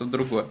одного места в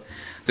другое.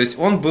 То есть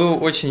он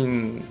был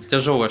очень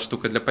тяжелая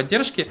штука для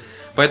поддержки,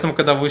 поэтому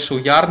когда вышел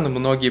Yarn,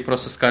 многие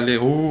просто сказали,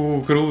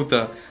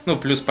 круто. Ну,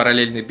 плюс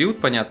параллельный билд,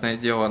 понятное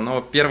дело, но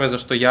первое, за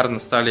что Yarn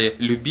стали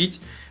любить,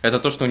 это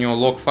то, что у него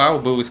лог-файл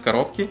был из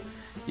коробки,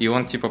 и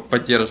он типа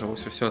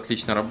поддерживался, все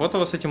отлично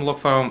работало с этим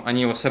лог-файлом,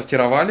 они его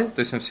сортировали,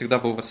 то есть он всегда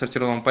был в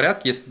отсортированном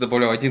порядке, если ты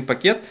добавлял один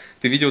пакет,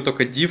 ты видел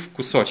только div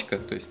кусочка,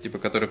 то есть типа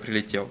который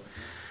прилетел.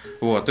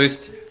 Вот, то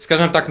есть,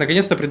 скажем так,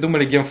 наконец-то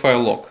придумали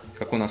гемфайл лог,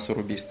 как у нас у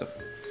рубистов.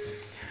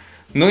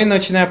 Ну и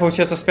начиная,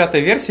 получается, с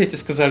 5-й версии, эти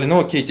сказали,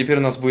 ну окей, теперь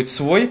у нас будет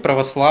свой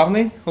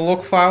православный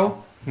лог-файл,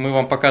 мы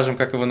вам покажем,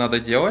 как его надо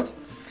делать.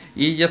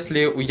 И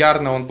если у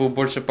Yarn он был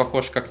больше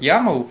похож как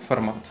YAML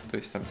формат, то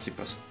есть там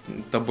типа с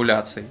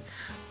табуляцией,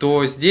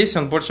 то здесь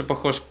он больше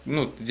похож,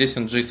 ну, здесь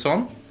он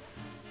JSON,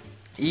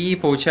 И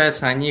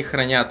получается, они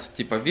хранят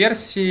типа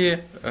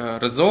версии,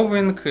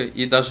 resolving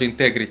и даже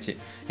integrity.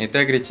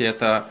 Integrity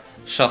это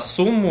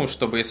шаз-сумму,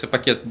 чтобы если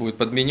пакет будет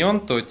подменен,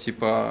 то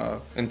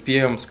типа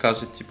NPM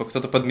скажет, типа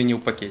кто-то подменил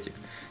пакетик.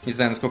 Не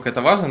знаю, насколько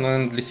это важно, но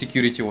наверное, для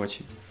security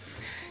очень.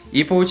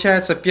 И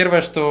получается,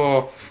 первое,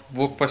 что в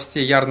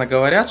блокпосте ярно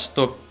говорят,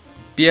 что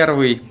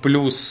первый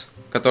плюс,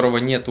 которого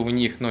нет у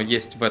них, но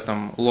есть в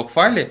этом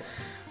лог-файле,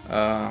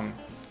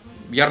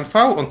 yarn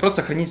файл, он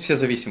просто хранит все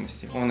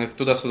зависимости. Он их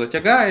туда-сюда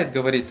тягает,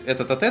 говорит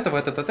этот от этого,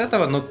 этот от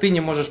этого, но ты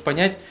не можешь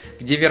понять,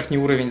 где верхний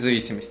уровень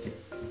зависимостей.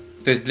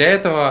 То есть для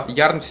этого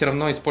Yarn все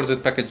равно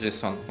использует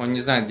package.json. Он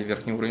не знает, где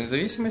верхний уровень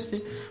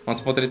зависимостей, он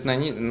смотрит на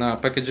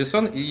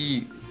package.json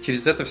и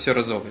через это все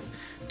разовывает.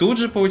 Тут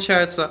же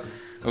получается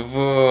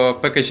в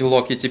package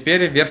log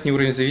теперь верхний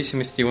уровень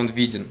зависимости он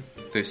виден.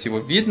 То есть его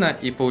видно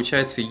и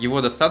получается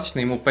его достаточно,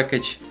 ему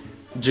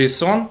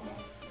package.json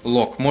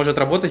log может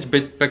работать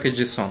без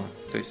package.json.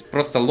 То есть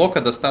просто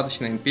лока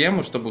достаточно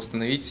NPM, чтобы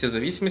установить все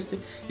зависимости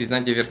и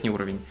знать, где верхний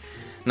уровень.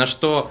 На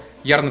что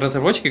Yarn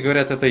разработчики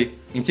говорят, это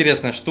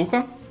интересная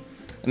штука,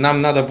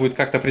 нам надо будет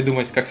как-то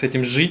придумать, как с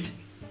этим жить,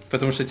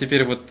 потому что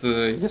теперь вот,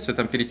 если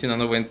там перейти на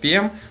новый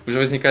NPM, уже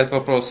возникает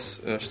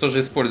вопрос, что же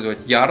использовать,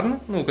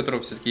 Yarn, ну, у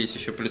которого все-таки есть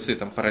еще плюсы,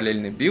 там,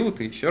 параллельный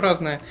билд и еще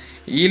разное,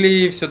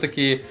 или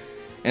все-таки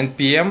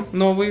NPM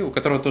новый, у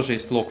которого тоже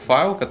есть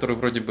лог-файл, который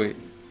вроде бы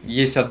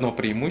есть одно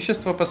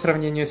преимущество по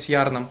сравнению с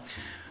Yarn.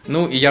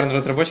 Ну и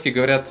Yarn-разработчики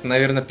говорят,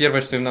 наверное,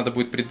 первое, что им надо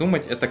будет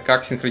придумать, это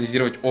как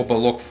синхронизировать оба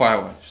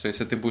лог-файла. Что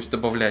если ты будешь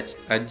добавлять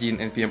один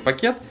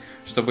NPM-пакет,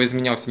 чтобы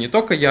изменялся не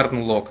только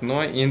Yarn-лог,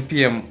 но и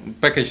NPM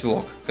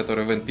package-лог,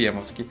 который в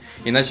NPM-овский.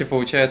 Иначе,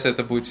 получается,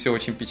 это будет все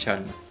очень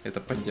печально, это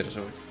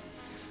поддерживать.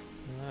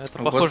 Это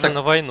похоже вот так...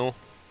 на войну.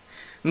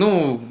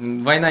 Ну,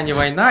 война не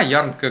война,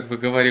 Yarn как бы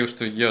говорил,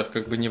 что я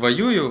как бы не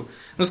воюю.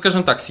 Ну,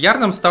 скажем так, с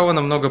Yarn стало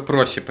намного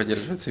проще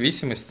поддерживать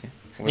зависимости.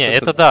 Вот не,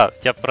 это да,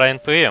 я про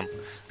NPM.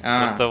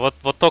 Просто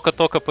вот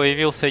только-только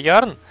появился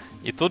Yarn,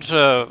 и тут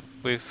же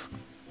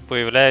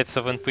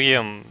появляется в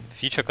NPM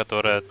фича,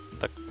 которую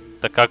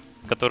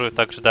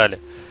так ждали,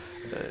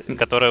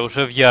 которая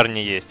уже в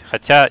Yarn есть.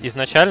 Хотя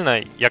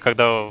изначально,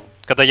 когда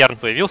Yarn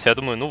появился, я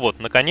думаю, ну вот,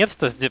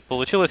 наконец-то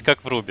получилось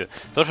как в Ruby.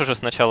 Тоже же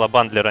сначала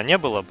бандлера не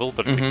было, был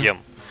только гем,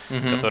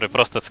 который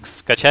просто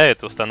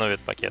скачает и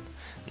установит пакет.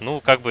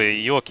 Ну, как бы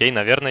и окей,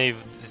 наверное, и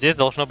здесь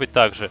должно быть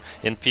так же.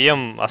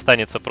 NPM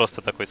останется просто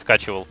такой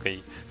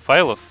скачивалкой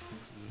файлов,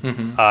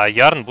 а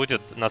Yarn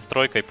будет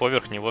настройкой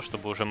поверх него,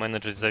 чтобы уже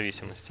менеджить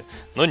зависимости.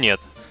 Но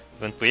нет,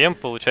 в NPM,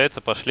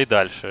 получается, пошли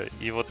дальше.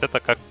 И вот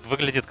это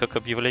выглядит как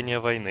объявление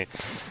войны.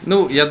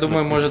 Ну, я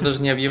думаю, может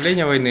даже не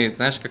объявление войны,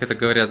 знаешь, как это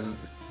говорят,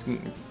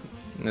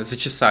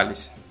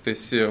 зачесались. То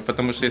есть,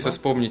 потому что если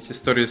вспомнить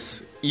историю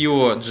с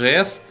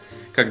IO.js,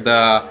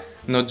 когда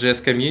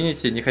Node.js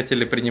Community не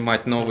хотели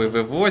принимать новый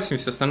V8,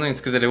 все остальное, они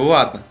сказали,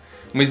 ладно,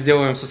 мы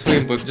сделаем со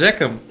своим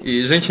бэкджеком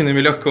и женщинами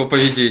легкого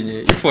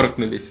поведения, и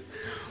форкнулись.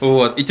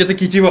 Вот. И те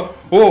такие типа,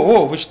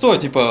 вы что,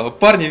 типа,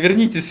 парни,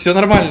 вернитесь, все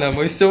нормально,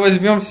 мы все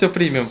возьмем, все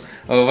примем.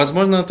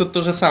 Возможно, тут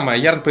то же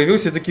самое. Yarn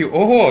появился и такие,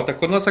 ого,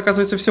 так у нас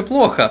оказывается все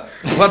плохо.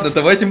 Ладно,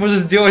 давайте, может,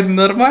 сделать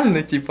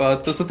нормально, типа, а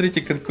то,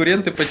 смотрите,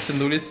 конкуренты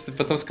подтянулись,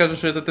 потом скажут,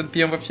 что этот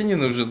NPM вообще не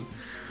нужен.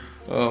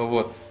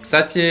 Вот.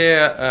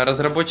 Кстати,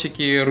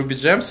 разработчики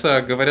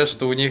RubyGems говорят,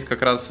 что у них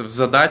как раз в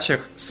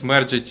задачах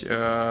смерджить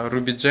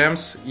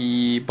RubyGems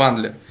и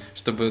Bundler,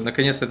 чтобы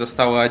наконец это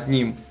стало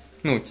одним.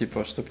 Ну,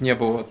 типа, чтобы не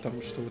было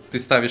там, что ты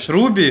ставишь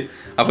Ruby,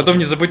 а потом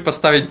не забудь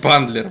поставить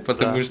бандлер,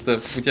 потому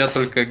что у тебя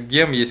только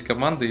гем, есть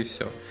команда и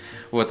все.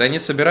 Вот, и они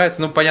собираются,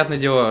 ну, понятное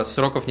дело,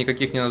 сроков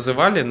никаких не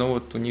называли, но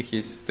вот у них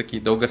есть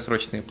такие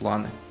долгосрочные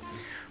планы.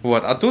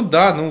 Вот, а тут,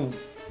 да, ну,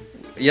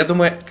 я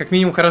думаю, как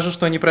минимум хорошо,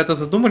 что они про это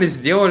задумались,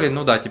 сделали,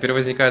 ну да, теперь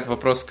возникает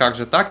вопрос, как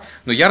же так,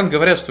 но Yarn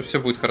говорят, что все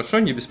будет хорошо,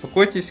 не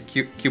беспокойтесь,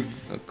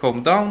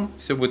 calm down,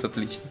 все будет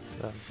отлично.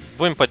 Да.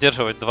 Будем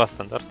поддерживать два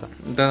стандарта.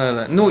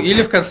 Да. Ну,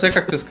 или в конце,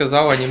 как ты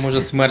сказал, они,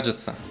 может,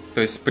 смерджиться.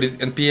 То есть при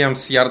NPM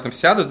с Yarn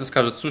сядут и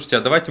скажут, слушайте,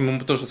 а давайте мы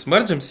тоже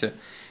смерджимся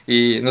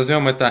и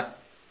назовем это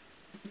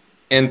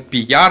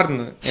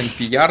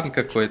NPYarn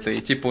какой-то,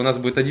 и типа у нас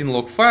будет один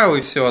лог-файл,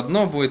 и все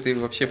одно будет, и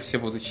вообще все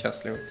будут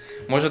счастливы.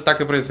 Может, так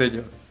и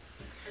произойдет.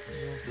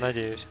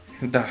 Надеюсь.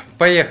 Да,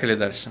 поехали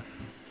дальше.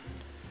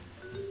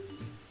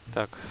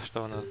 Так,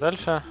 что у нас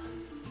дальше?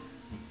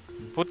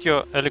 Put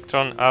your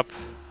electron up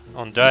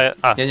on Java.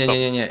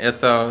 Не-не-не,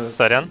 это...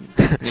 Сорян.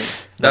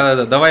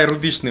 Да, давай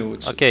рубишные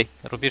лучше. Окей,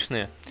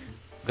 рубишные.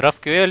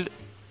 GraphQL,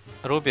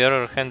 Ruby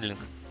Error Handling.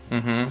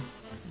 Угу.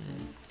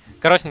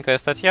 Коротенькая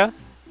статья,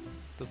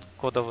 тут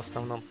кода в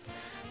основном,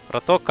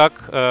 про то,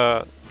 как,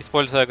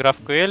 используя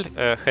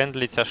GraphQL,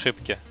 хендлить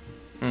ошибки.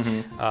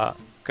 Угу.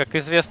 Как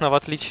известно, в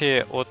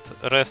отличие от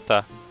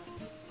REST,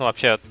 ну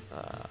вообще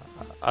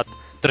от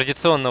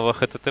традиционного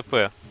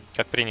HTTP,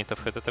 как принято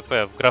в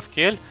HTTP, в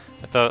GraphQL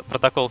это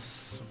протокол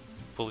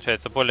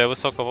получается более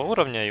высокого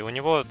уровня, и у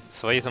него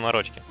свои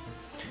заморочки.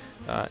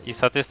 И,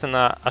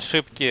 соответственно,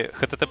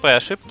 HTTP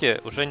ошибки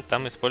уже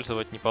там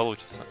использовать не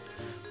получится.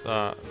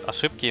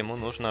 ошибки ему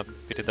нужно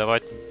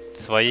передавать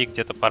свои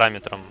где-то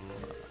параметрам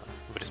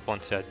в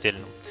респонсе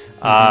отдельном.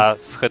 А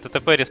в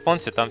HTTP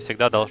респонсе там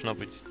всегда должно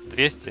быть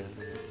 200,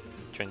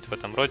 что-нибудь в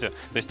этом роде.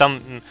 То есть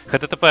там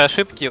HTTP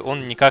ошибки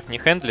он никак не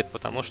хендлит,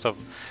 потому что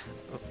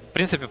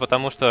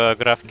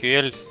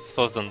GraphQL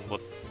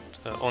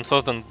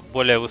создан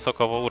более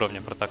высокого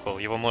уровня протокол.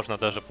 Его можно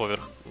даже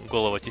поверх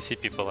голого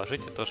TCP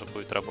положить, и тоже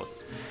будет работать.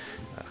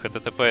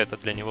 HTTP это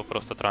для него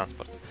просто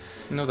транспорт.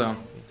 Ну да.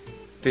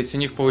 То есть у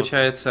них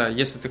получается,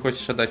 если ты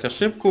хочешь отдать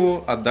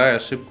ошибку, отдай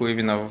ошибку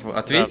именно в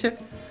ответе,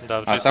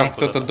 да, а там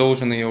кто-то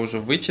должен ее уже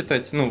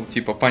вычитать,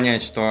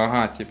 понять,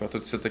 что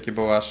тут все-таки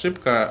была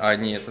ошибка, а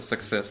не это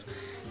success,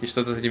 и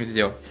что-то с этим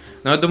сделать.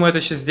 Но я думаю, это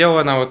еще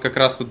сделано вот как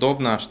раз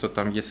удобно, что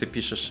там, если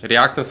пишешь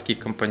реакторские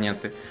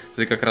компоненты, то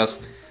ты как раз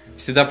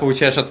всегда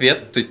получаешь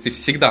ответ, то есть ты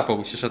всегда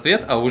получишь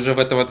ответ, а уже в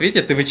этом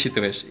ответе ты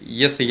вычитываешь.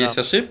 Если есть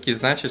ошибки,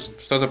 значит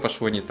что-то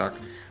пошло не так.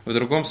 В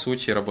другом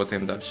случае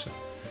работаем дальше.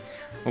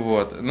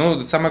 Вот.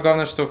 Самое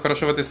главное, что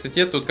хорошо в этой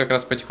статье, тут как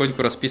раз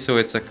потихоньку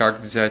расписывается,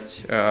 как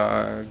взять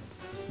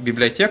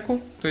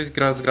библиотеку, то есть с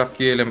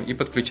GraphQL, и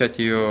подключать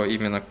ее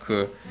именно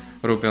к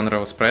Ruby on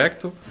Rails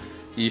проекту,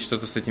 и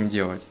что-то с этим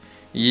делать.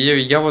 И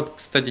я вот,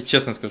 кстати,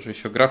 честно скажу,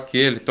 еще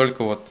GraphQL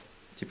только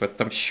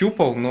там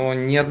щупал, но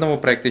ни одного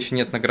проекта еще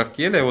нет на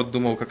GraphQL. Я вот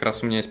думал, как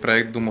раз у меня есть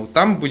проект, думал,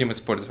 там будем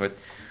использовать,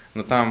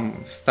 но там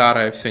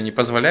старое все не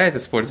позволяет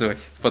использовать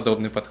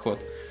подобный подход.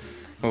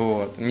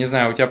 Вот. Не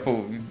знаю, у тебя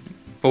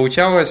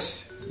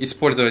получалось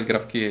использовать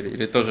GraphQL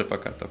или тоже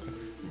пока только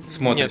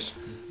смотришь?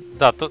 Нет.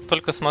 Да,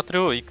 только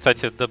смотрю. И,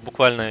 кстати,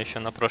 буквально еще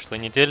на прошлой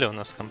неделе у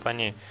нас в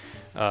компании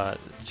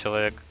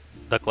человек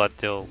доклад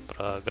делал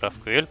про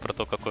GraphQL, про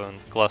то, какой он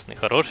классный,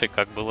 хороший,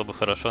 как было бы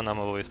хорошо нам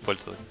его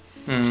использовать.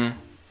 Mm-hmm.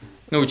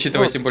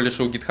 Учитывая тем более,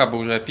 что у GitHub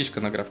уже API-шка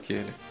на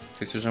GraphQL.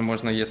 То есть уже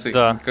можно, если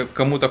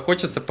кому-то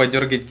хочется,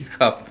 подергать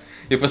GitHub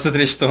и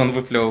посмотреть, что он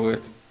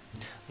выплевывает.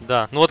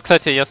 Да,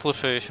 кстати, я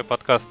слушаю еще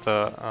подкаст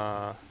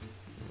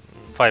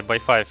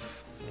 5x5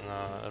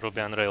 Ruby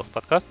on Rails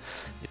подкаст,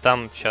 и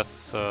там сейчас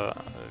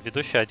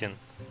ведущий один,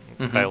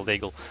 Кайл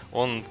Дейгл,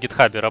 он в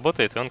GitHub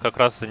работает, и он как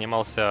раз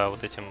занимался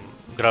вот этим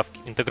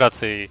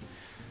интеграцией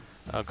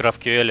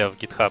GraphQL в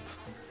GitHub.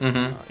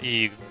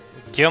 И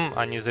Gem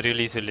они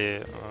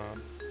зарелизили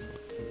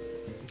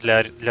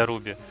для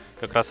Ruby,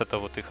 как раз это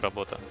вот их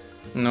работа.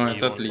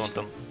 Это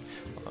отлично.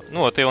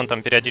 И он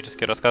там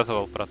периодически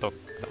рассказывал про то,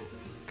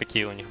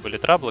 какие у них были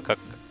траблы,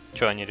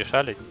 что они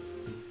решали.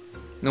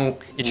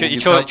 И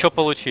что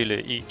получили,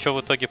 и что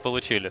в итоге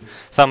получили.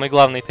 Самый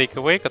главный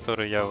takeaway,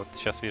 который я вот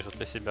сейчас вижу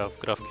для себя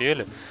в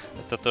GraphQL,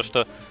 это то,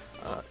 что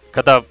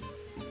когда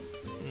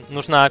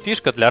нужна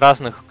API-шка для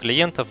разных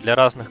клиентов, для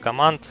разных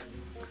команд,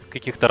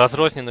 каких-то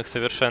разрозненных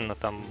совершенно,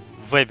 там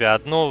в вебе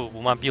одно,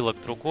 у мобилок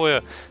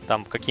другое,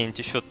 там какие-нибудь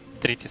еще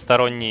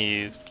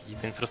третьесторонние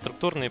какие-то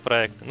инфраструктурные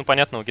проекты.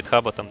 Понятно, у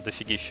GitHub там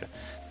дофигища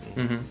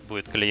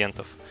будет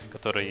клиентов,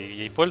 которые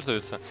ей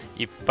пользуются,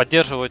 и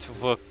поддерживать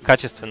в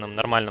качественном,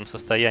 нормальном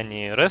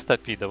состоянии REST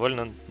API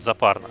довольно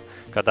запарно,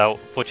 когда в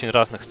очень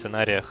разных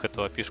сценариях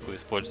эту API-шку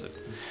используют.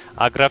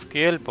 А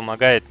GraphQL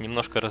помогает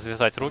немножко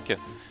развязать руки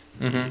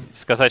и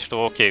сказать,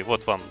 что окей,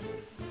 вот вам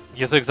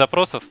язык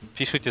запросов,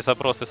 пишите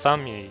запросы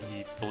сами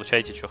и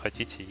получайте, что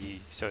хотите,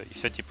 и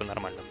все типа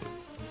нормально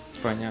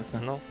будет.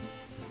 Понятно.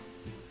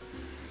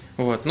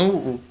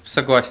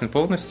 Согласен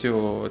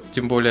полностью,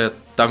 тем более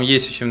там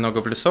есть очень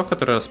много плюсов,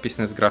 которые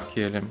расписаны с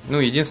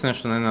GraphQL. Единственное,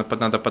 что, наверное,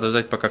 надо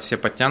подождать, пока все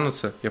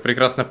подтянутся. Я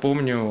прекрасно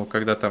помню,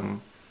 когда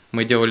там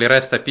мы делали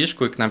REST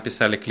API-шку, и к нам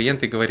писали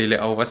клиенты и говорили,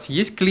 а у вас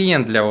есть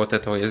клиент для вот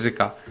этого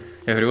языка?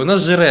 Я говорю, у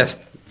нас же REST,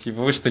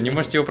 вы что, не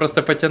можете его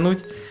просто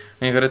потянуть?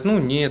 Они говорят,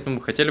 нет, мы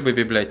хотели бы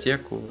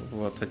библиотеку,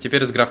 а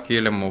теперь с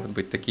GraphQL могут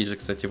быть такие же,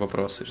 кстати,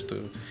 вопросы, что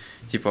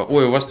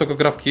ой, у вас только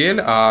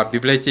GraphQL, а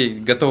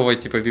готовой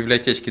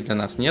библиотечки для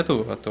нас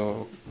нету, а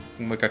то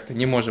мы как-то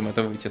не можем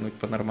это вытянуть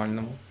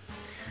по-нормальному.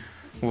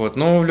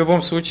 Но в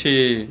любом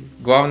случае,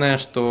 главное,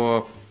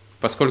 что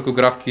поскольку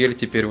GraphQL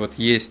теперь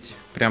есть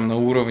прямо на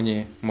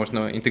уровне,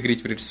 можно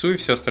интегрировать в рельсу и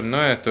все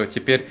остальное, то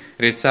теперь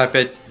рельса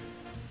опять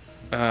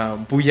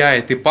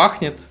буяет и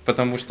пахнет,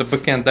 потому что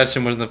бэкэнд дальше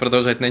можно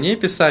продолжать на ней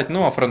писать,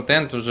 а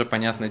фронтенд уже,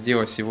 понятное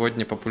дело,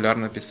 сегодня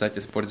популярно писать,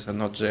 используя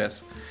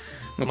Node.js.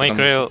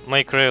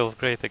 Make Rails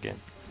great again.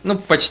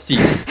 Почти.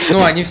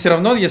 Они все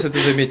равно, если ты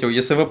заметил,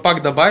 если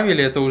Webpack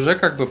добавили, это уже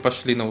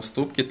пошли на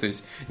уступки, то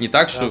есть не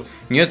так, что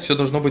нет, все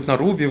должно быть на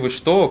Ruby, вы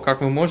что,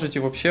 как вы можете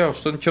вообще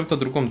о чем-то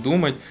другом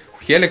думать,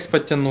 Helix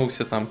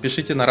подтянулся,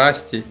 пишите на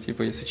Rust,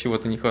 если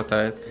чего-то не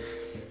хватает.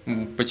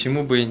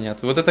 Почему бы и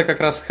нет? Вот это как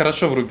раз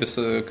хорошо в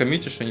Ruby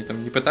комьюнити, что они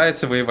там не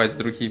пытаются воевать с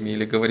другими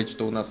или говорить,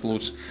 что у нас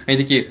лучше. Они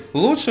такие,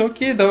 лучше,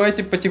 окей,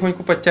 давайте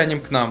потихоньку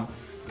подтянем к нам.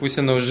 Пусть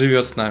оно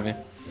живет с нами.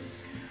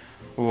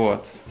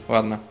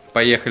 Ладно,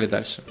 поехали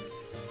дальше.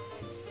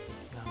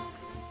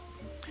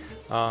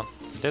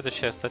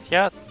 Следующая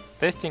статья.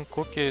 Testing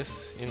cookies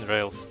in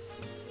Rails.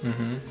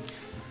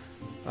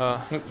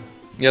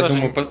 Я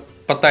думаю,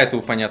 по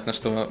тайтлу понятно,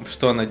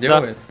 что она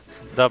делает.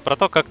 Да, про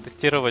то, как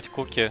тестировать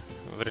куки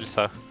в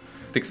рельсах.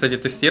 Ты, кстати,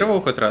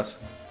 тестировал хоть раз?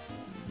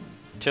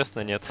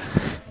 честно, нет.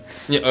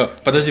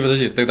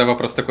 Подожди, тогда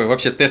вопрос такой.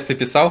 Вообще тесты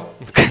писал?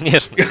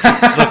 Конечно.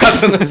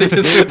 Как-то на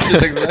всякий случай,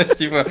 так знаешь,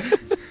 типа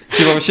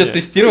вообще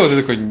тестировал?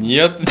 Ты такой,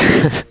 нет.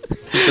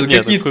 Типа,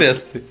 какие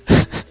тесты?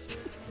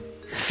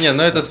 Не,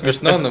 ну это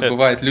смешно, но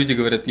бывает, люди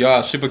говорят, я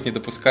ошибок не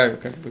допускаю,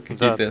 как бы,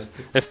 какие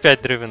тесты.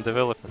 F5 Driven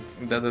Development.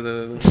 Да.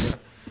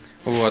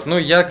 Вот, ну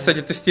я,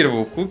 кстати,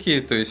 тестировал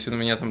куки, то есть у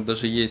меня там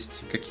даже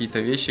есть какие-то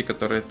вещи,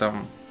 которые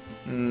там,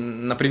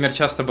 например,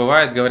 часто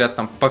бывает, говорят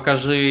там,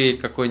 покажи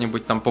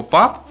какой-нибудь там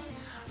поп-ап,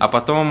 а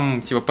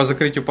потом, типа, по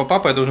закрытию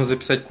поп-апа я должен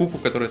записать куку,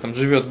 которая там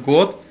живет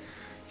год,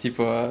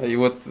 типа, и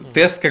вот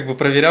тест как бы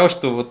проверял,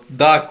 что вот,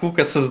 да,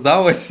 кука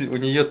создалась, у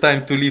нее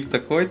time to live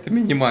такой-то,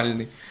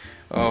 минимальный,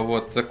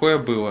 вот, такое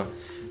было.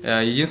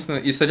 Единственное,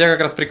 и статья как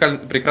раз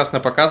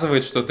прекрасно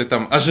показывает, что ты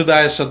там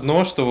ожидаешь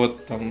одно, что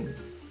вот там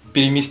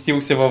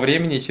переместился во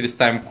времени через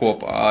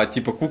тайм-коп, а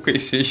типа кука и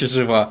все еще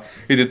жива.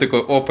 И ты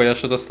такой, опа, я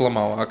что-то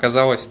сломал. А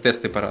оказалось,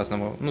 тесты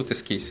по-разному, ну,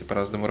 тест-кейсы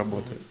по-разному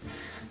работают.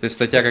 То есть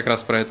статья как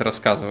раз про это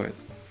рассказывает.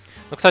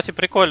 Ну, кстати,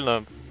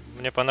 прикольно.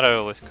 Мне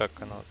понравилось, как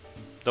оно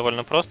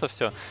довольно просто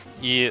все.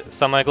 И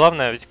самое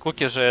главное, ведь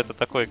куки же это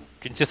такой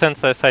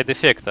квинтэссенция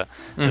сайд-эффекта.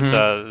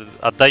 Это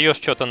отдаешь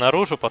что-то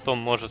наружу, потом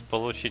можешь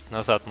получить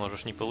назад,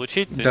 можешь не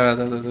получить. Да.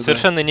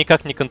 Совершенно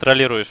никак не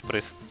контролируешь,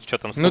 что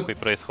там с кукой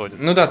происходит.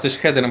 Ну да, ты же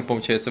хедером,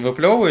 получается,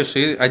 выплевываешь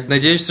и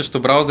надеешься, что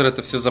браузер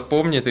это все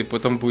запомнит и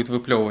потом будет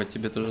выплевывать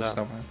тебе то же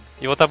самое.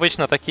 И вот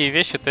обычно такие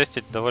вещи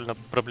тестить довольно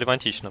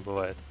проблематично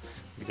бывает,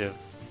 где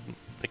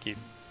такие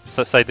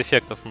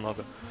сайд-эффектов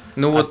много.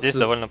 Ну вот здесь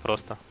довольно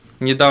просто.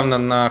 Недавно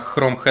на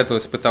Chrome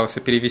Headless пытался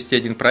перевести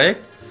один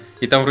проект,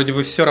 и там вроде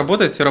бы все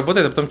работает, а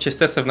потом часть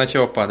тестов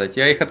начала падать.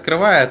 Я их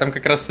открываю, а там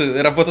как раз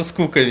работа с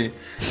куками.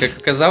 Как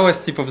оказалось,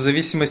 типа в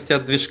зависимости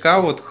от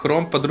движка, вот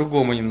Chrome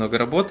по-другому немного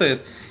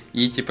работает,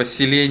 и типа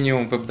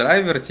Selenium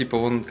WebDriver, типа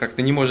он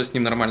как-то не может с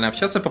ним нормально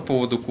общаться по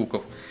поводу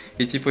куков,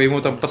 и типа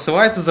ему там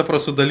посылается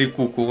запрос «удали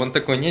куку», он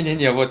такой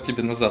 «не-не-не, вот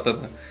тебе назад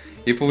она».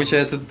 И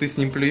получается, ты с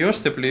ним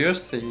плюешься,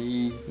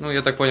 и, ну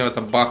я так понял,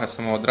 это бага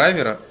самого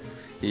драйвера,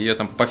 и ее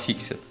там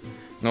пофиксят.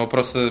 Но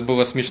просто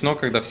было смешно,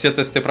 когда все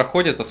тесты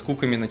проходят, а с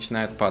куками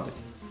начинает падать.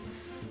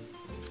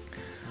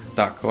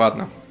 Так,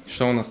 ладно.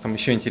 Что у нас там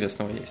еще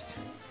интересного есть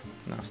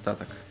на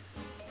остаток?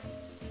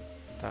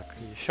 Так,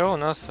 еще у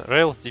нас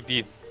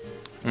RailsDB.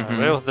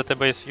 Rails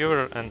Database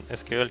Viewer and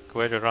SQL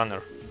Query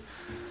Runner.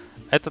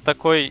 Это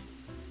такой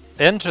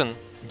engine,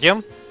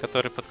 гем,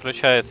 который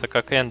подключается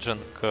как engine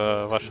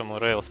к вашему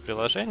Rails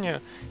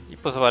приложению и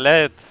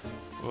позволяет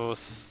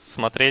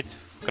смотреть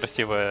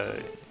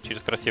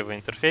через красивый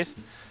интерфейс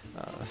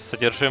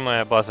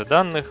содержимое базы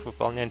данных,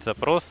 выполнять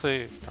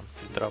запросы, там,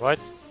 фильтровать.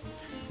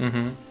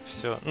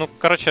 Все. Ну,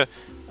 короче,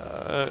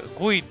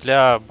 GUI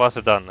для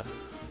базы данных.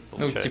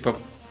 Получается. Ну, типа,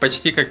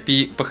 почти как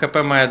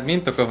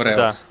PHPMyAdmin, только в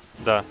Rails.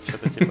 Да,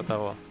 что-то типа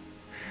того.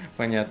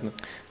 Понятно.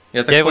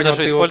 Я его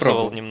даже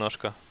использовал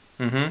немножко.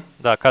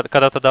 Да,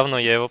 когда-то давно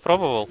я его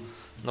пробовал,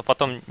 но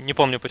потом не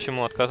помню,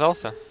 почему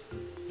отказался.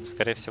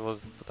 Скорее всего,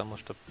 потому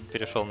что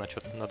перешел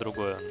на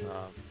другое,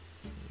 на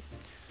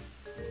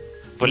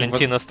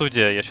Валентина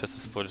студия я сейчас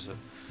использую.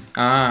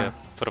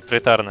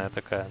 Проприетарная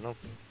такая, ну,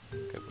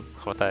 как бы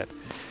хватает.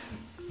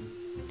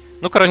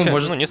 Ну, короче,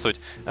 не суть.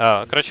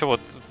 Короче, вот,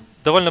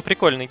 довольно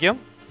прикольный гем,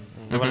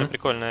 довольно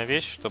прикольная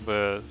вещь,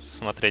 чтобы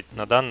смотреть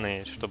на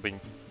данные, чтобы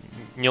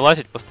не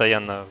лазить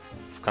постоянно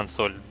в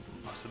консоль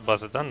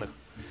базы данных.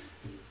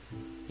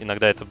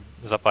 Иногда это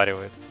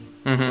запаривает.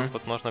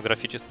 Вот можно в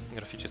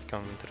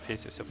графическом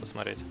интерфейсе все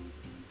посмотреть.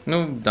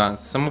 Ну да,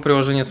 само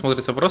приложение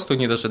смотрится просто, у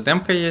них даже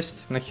демка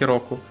есть на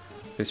Heroku.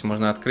 То есть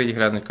можно открыть и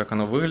глянуть, как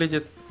оно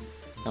выглядит.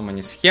 Там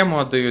они схему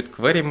отдают,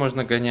 query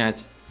можно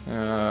гонять,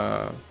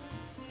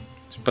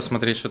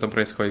 посмотреть, что там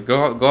происходит.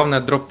 Главное,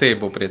 drop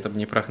table при этом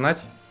не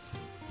прогнать.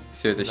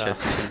 Все это сейчас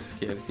через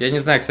SQL. Я не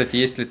знаю, кстати,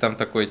 есть ли там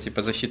такой,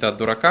 типа, защита от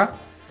дурака.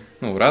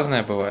 Ну,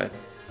 разное бывает.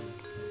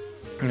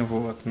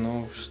 Вот,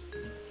 ну,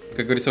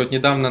 как говорится, вот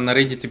недавно на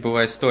Reddit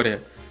была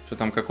история, что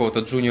там какого-то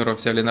джуниора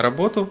взяли на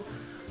работу,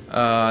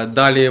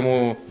 дали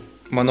ему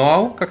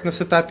мануал, как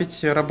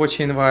насетапить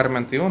рабочий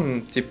environment, и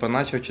он, типа,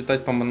 начал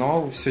читать по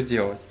мануалу, все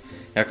делать.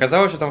 И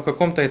оказалось, что там в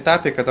каком-то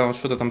этапе, когда он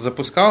что-то там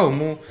запускал,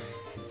 ему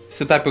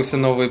сетапился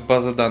новая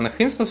база данных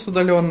инстанс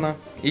удаленно,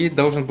 и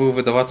должен был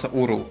выдаваться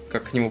URL,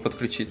 как к нему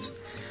подключиться.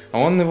 А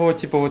он его,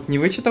 типа, вот не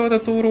вычитал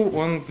этот URL,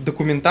 он в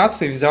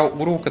документации взял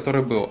URL,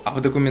 который был. А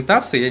в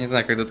документации, я не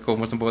знаю, когда до такого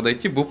можно было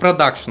дойти, был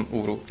production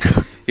URL.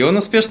 И он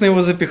успешно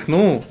его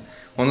запихнул,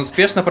 он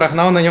успешно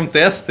прогнал на нем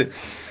тесты.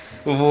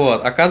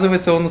 Вот,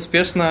 оказывается, он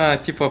успешно,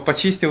 типа,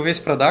 почистил весь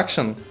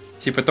продакшн.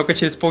 Типа, только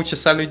через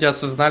полчаса люди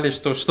осознали,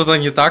 что что-то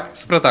не так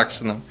с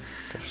продакшеном,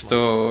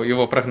 что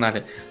его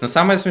прогнали. Но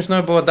самое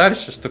смешное было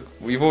дальше, что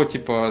его,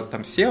 типа,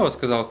 там SEO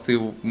сказал, ты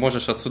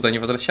можешь отсюда не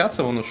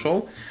возвращаться, он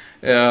ушел.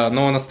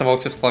 Но он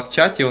оставался в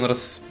Slack-чате, и он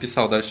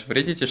расписал дальше в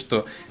Reddit,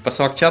 что по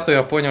Slack-чату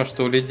я понял,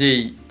 что у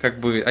людей, как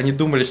бы, они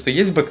думали, что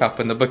есть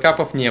бэкапы, но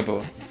бэкапов не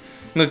было.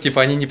 Ну,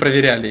 типа, они не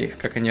проверяли их,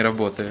 как они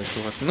работают.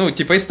 Вот. Ну,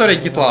 типа, история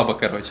GitLab,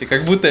 короче.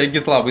 Как будто я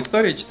GitLab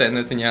историю читаю,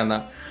 но это не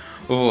она.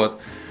 Вот.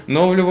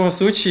 Но в любом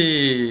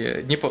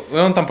случае,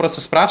 он там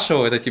просто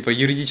спрашивал, это типа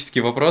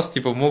юридический вопрос,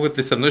 типа могут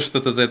ли со мной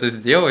что-то за это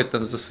сделать,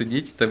 там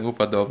засудить и тому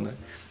подобное.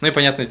 Ну и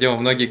понятное дело,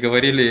 многие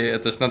говорили,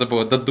 это же надо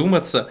было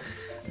додуматься,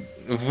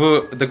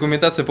 в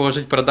документации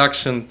положить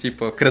продакшн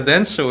типа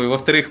credential, и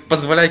во-вторых,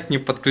 позволять к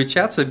ним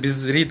подключаться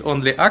без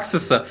read-only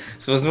access,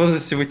 с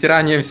возможностью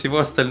вытирания всего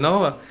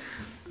остального.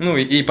 Ну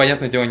и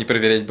понятное дело, не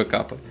проверять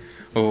бэкапы.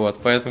 Вот,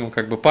 поэтому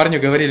как бы парню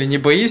говорили, не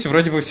боись,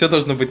 вроде бы все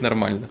должно быть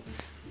нормально.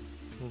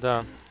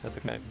 Да,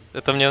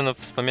 это мне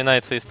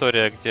вспоминается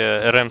история, где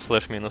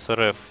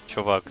rm/-rf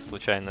чувак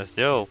случайно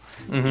сделал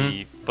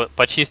и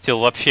почистил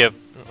вообще.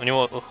 У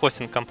него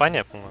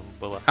хостинг-компания, по-моему,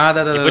 была.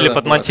 И были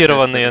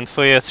подмонтированы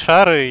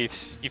NFS-шары,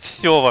 и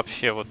все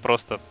вообще, вот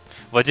просто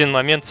в один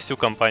момент всю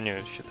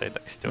компанию, считай,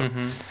 так стер.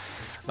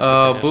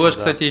 Была же,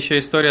 кстати, еще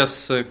история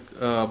с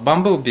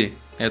Bumblebee.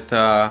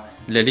 Это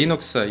для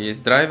Linux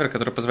есть драйвер,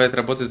 который позволяет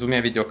работать с двумя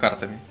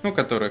видеокартами. Ну,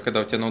 которые,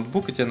 когда у тебя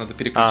ноутбук, и тебе надо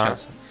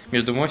переключаться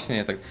между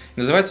мощными. Так.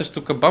 Называется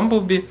штука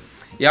Bumblebee.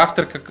 И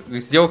автор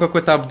сделал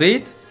какой-то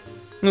апдейт.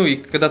 Ну, и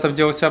когда там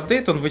делался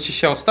апдейт, он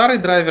вычищал старый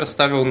драйвер,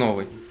 ставил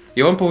новый.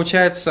 И он,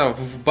 получается,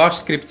 в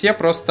баш-скрипте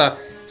просто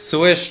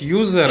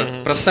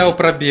 /user проставил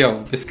пробел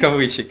без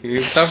кавычек.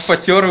 И там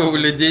потер у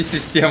людей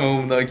систему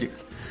у многих.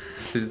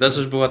 То есть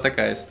даже была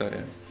такая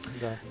история.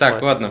 Да, так,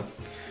 классно. Ладно.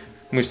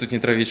 Мы же тут не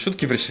травить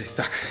шутки пришли.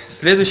 Так,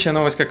 следующая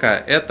новость какая?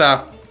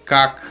 Это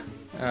как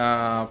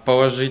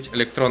положить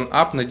Electron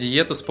App на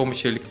диету с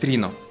помощью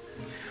Electrino.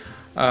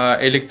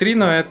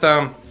 Electrino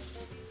это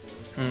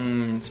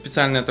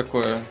специальная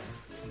такая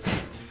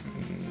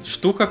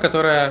штука,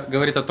 которая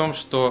говорит о том,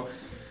 что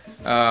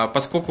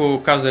поскольку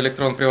каждое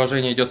электрон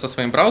приложение идет со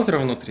своим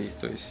браузером внутри,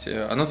 то есть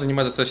оно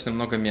занимает достаточно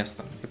много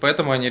места. И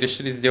поэтому они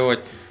решили сделать,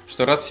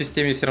 что раз в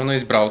системе все равно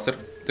есть браузер,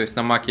 то есть на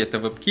Mac это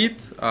WebKit,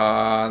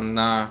 а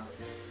на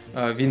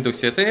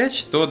Windows это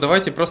Edge, то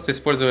давайте просто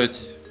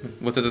использовать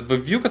вот этот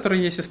WebView, который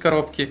есть из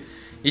коробки,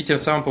 и тем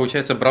самым,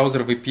 получается,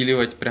 браузер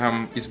выпиливать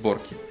прямо из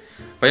сборки.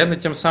 Понятно,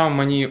 тем самым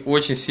они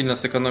очень сильно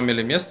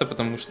сэкономили место,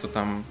 потому что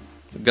там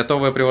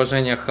готовое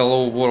приложение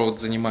Hello World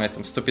занимает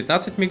там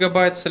 115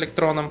 мегабайт с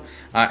электроном,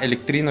 а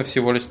Electrino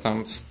всего лишь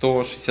там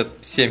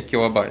 167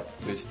 килобайт.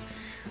 То есть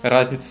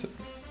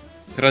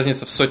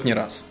разница в сотни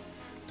раз.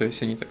 То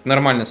есть они так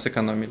нормально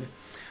сэкономили.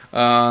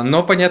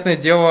 Но, понятное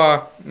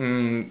дело,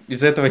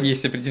 из-за этого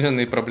есть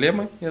определенные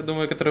проблемы, я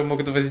думаю, которые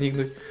могут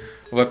возникнуть.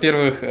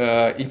 Во-первых,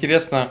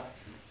 интересно,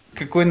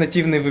 какой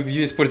нативный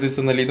WebView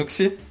используется на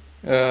Linux,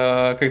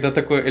 когда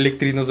такой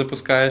Electrino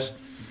запускаешь.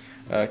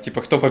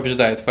 Типа, кто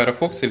побеждает,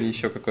 Firefox или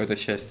еще какое-то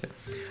счастье.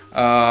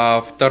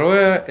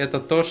 Второе, это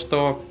то,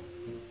 что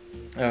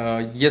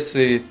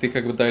если ты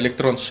как бы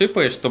электрон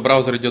шипаешь, то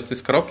браузер идет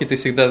из коробки, ты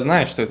всегда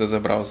знаешь, что это за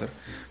браузер.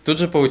 Тут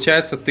же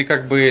получается, ты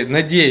как бы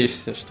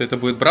надеешься, что это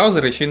будет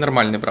браузер, еще и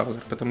нормальный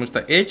браузер, потому что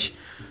Edge,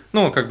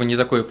 ну, как бы не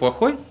такой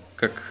плохой,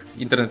 как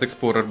Internet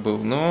Explorer был,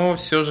 но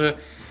все же,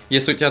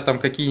 если у тебя там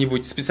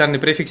какие-нибудь специальные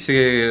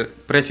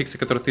префиксы,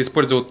 которые ты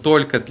использовал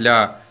только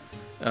для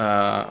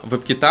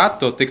WebKit,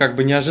 то ты как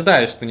бы не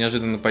ожидаешь, что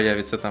неожиданно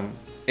появится там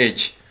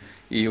Edge,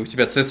 и у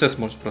тебя CSS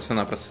может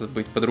просто-напросто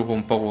быть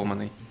по-другому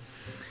поломанный.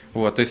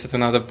 Вот, то есть это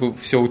надо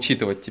все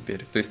учитывать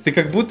теперь. То есть ты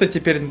как будто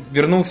теперь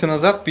вернулся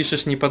назад,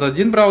 пишешь не под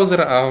один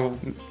браузер, а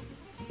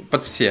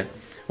под все.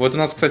 Вот у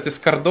нас, кстати, с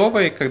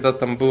Кордовой, когда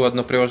там было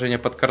одно приложение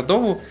под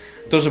Кордову,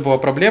 тоже была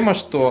проблема,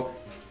 что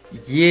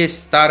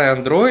есть старые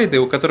андроиды,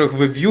 у которых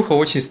веб-вьюха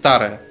очень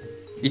старая.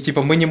 И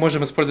типа мы не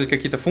можем использовать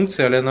какие-то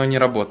функции, или оно не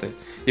работает.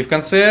 И в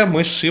конце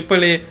мы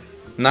шипали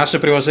наше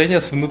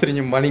приложение с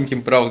внутренним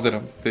маленьким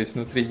браузером. То есть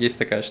внутри есть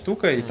такая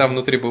штука, и там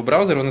внутри был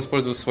браузер, он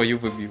использовал свою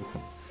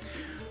веб-вьюху.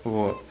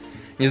 Вот.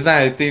 Не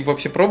знаю, ты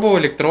вообще пробовал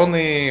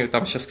электроны?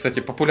 Там сейчас, кстати,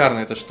 популярна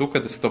эта штука,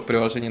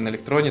 десктоп-приложение на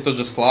электроне, тот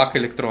же Slack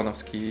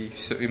электроновский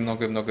и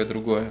многое-многое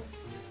другое.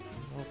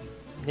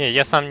 Не,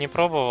 я сам не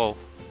пробовал.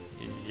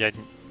 Я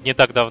не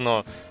так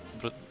давно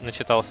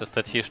начитался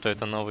статьи, что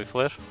это новый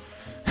флеш.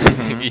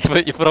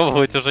 И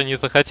пробовать уже не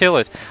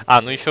захотелось.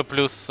 Ну еще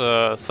плюс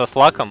со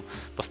Slack'ом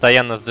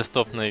постоянно с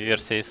десктопной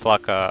версией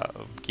Slack'а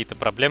какие-то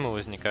проблемы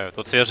возникают.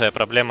 Вот свежая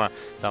проблема,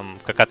 там,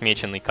 как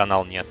отмеченный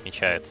канал не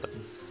отмечается.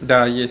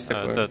 Да, есть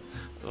такое.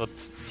 Вот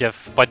я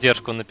в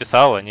поддержку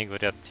написал, они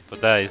говорят, типа,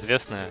 да,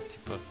 известное,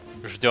 типа,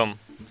 ждем,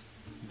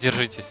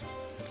 держитесь.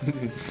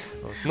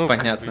 Ну,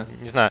 понятно.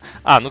 Не знаю.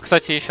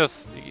 Кстати, еще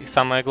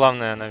самое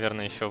главное,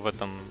 наверное, еще в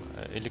этом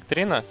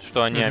Electrino,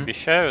 что они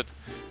обещают,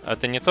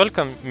 это не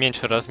только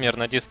меньше размер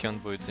на диске он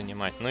будет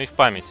занимать, но и в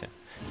памяти.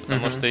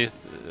 Потому что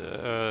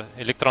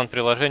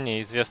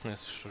электрон-приложения известны,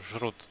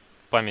 жрут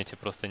памяти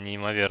просто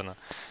неимоверно.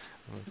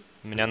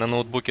 У меня на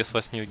ноутбуке с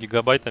 8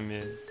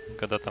 гигабайтами,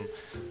 когда там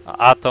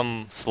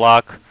Atom,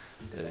 Slack,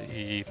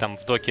 и там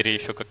в докере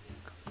еще как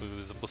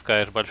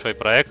запускаешь большой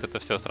проект, это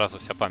все сразу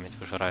вся память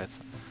выжирается.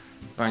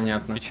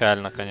 Понятно.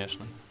 Печально,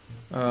 конечно.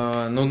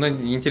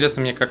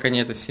 Интересно мне, как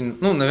они это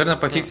сильно... наверное,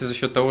 пофиксят за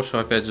счет того, что,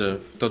 опять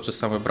же, тот же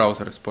самый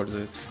браузер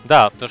используется.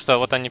 Да, потому что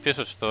вот они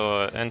пишут,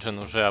 что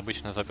engine уже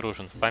обычно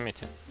загружен в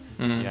памяти,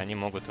 и они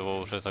могут его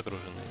уже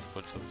загруженно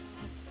использовать.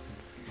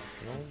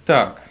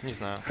 Так, не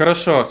знаю.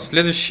 Хорошо.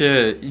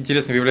 Следующая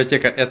интересная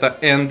библиотека это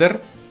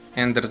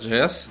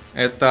Ender.js.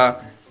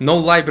 Это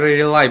No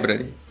Library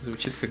Library.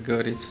 Звучит, как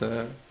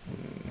говорится,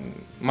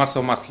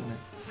 масло-масляное.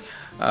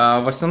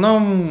 В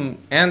основном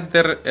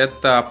Ender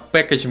это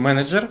package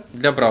manager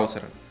для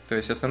браузера. То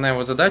есть основная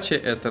его задача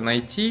это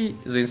найти,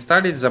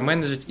 заинсталлить,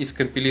 заменеджить и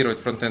скомпилировать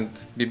фронтенд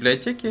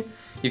библиотеки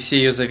и все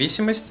ее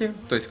зависимости,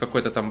 то есть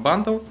какой-то там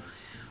бандл,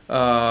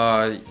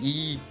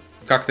 и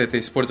как-то это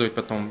использовать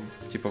потом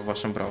типа в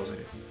вашем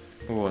браузере.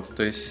 Вот,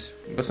 то есть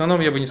в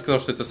основном я бы не сказал,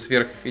 что это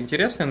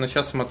сверхинтересно, но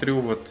сейчас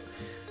смотрю вот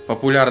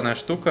популярная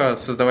штука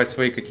создавать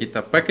свои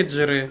какие-то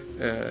пэкэджеры,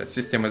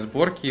 системы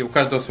сборки, у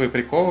каждого свои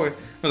приколы.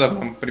 Ну,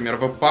 там, например,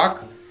 Webpack.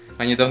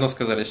 Они давно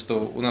сказали, что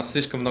у нас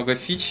слишком много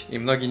фич, и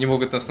многие не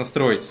могут нас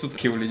настроить.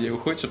 Сутки у людей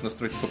уходят, чтобы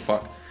настроить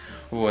Webpack.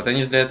 Вот.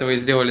 Они же для этого и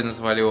сделали,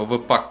 назвали его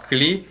Webpack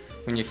CLI.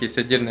 У них есть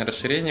отдельное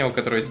расширение, у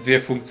которого есть две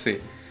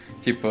функции.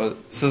 Типа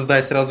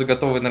создать сразу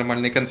готовый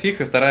нормальный конфиг,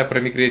 и вторая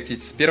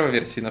промигрировать с первой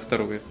версии на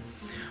вторую.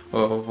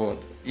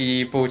 Вот.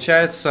 И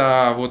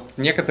получается, вот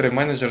некоторые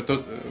менеджеры,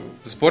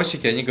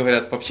 сборщики, они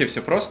говорят, вообще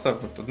все просто.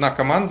 Вот одна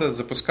команда,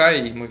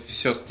 запускай, и мы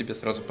все тебе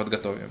сразу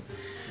подготовим.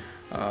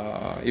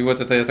 И вот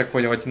это, я так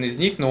понял, один из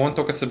них, но он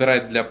только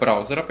собирает для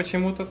браузера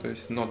почему-то, то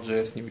есть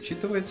Node.js не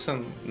учитывается.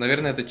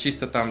 Наверное, это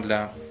чисто там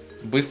для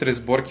быстрой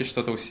сборки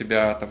что-то у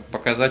себя там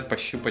показать,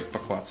 пощупать,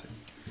 поклацать.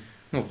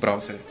 Ну, в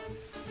браузере.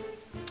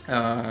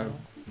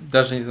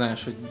 Даже не знаю,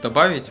 что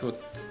добавить,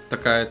 вот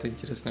такая это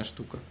интересная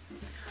штука.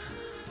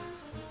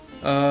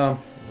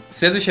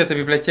 Следующая это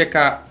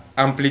библиотека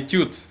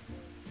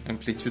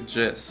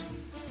Amplitude.js.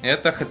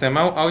 Это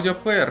HTML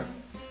аудиоплеер,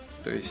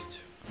 то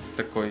есть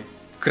такой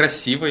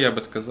красивый, я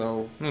бы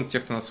сказал. Ну, те,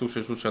 кто нас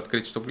слушает, лучше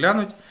открыть, чтобы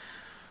глянуть.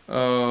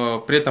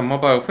 При этом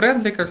mobile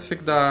friendly, как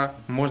всегда.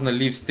 Можно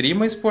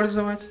live-стримы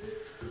использовать.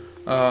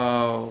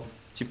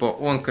 Типа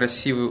он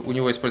красивый, у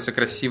него используется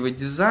красивый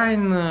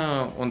дизайн,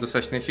 он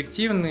достаточно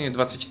эффективный,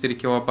 24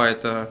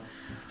 килобайта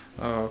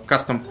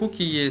custom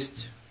куки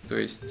есть, то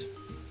есть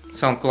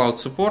SoundCloud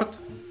support,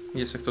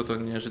 если кто-то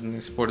неожиданно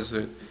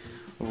использует.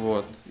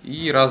 Вот.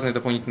 И разные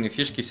дополнительные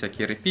фишки,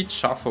 всякие repeat,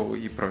 shuffle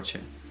и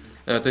прочее.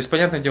 То есть,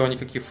 понятное дело,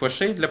 никаких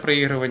флешей для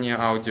проигрывания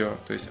аудио.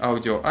 То есть,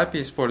 аудио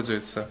API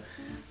используется.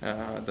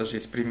 Даже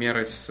есть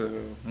примеры с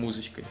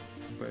музычкой.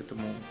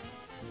 Поэтому...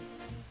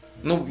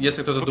 Ну,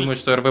 если кто-то думает,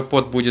 что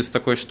RV-под будет с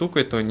такой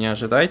штукой, то не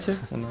ожидайте.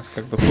 У нас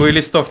как бы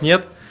плейлистов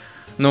нет.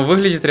 Но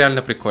выглядит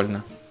реально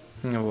прикольно.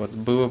 Вот.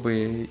 Было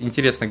бы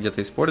интересно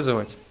где-то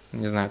использовать.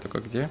 Не знаю только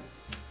где.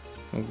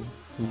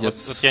 Вот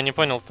я не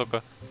понял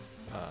только.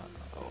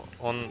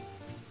 Он...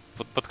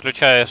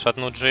 Подключаешь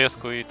одну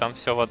JS-ку и там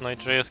все в одной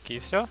JS-ке и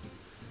все?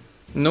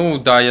 Ну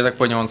да, я так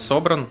понял, он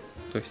собран.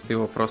 То есть ты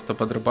его просто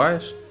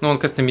подрубаешь. Ну, он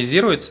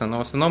кастомизируется, но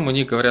в основном у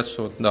них говорят,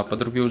 что да,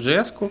 подрубил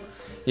JS-ку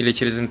или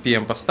через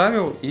NPM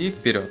поставил и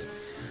вперед.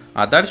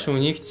 А дальше у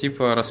них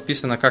типа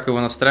расписано, как его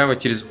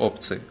настраивать через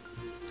опции.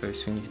 То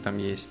есть у них там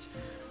есть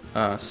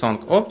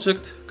Song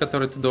Object,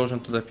 который ты должен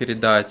туда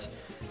передать.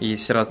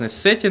 Есть разные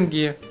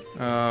сеттинги,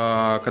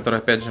 которые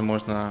опять же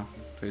можно...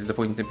 То есть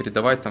дополнительно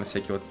передавать там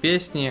всякие вот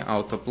песни,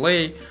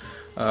 autoplay.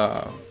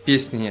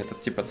 Песни это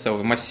типа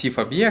целый массив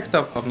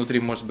объектов, а внутри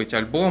может быть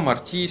альбом,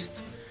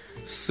 артист,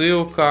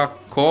 ссылка,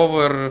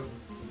 cover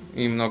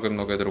и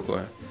многое-многое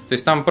другое. То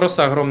есть там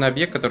просто огромный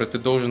объект, который ты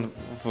должен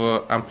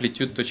в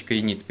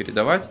amplitude.init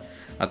передавать,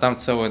 а там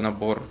целый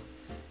набор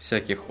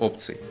всяких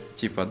опций,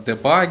 типа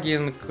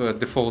дебагинг,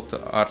 дефолт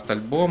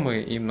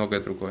арт-альбомы и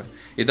многое другое.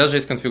 И даже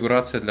есть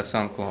конфигурация для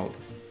SoundCloud,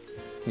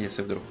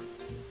 если вдруг.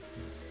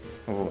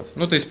 Вот.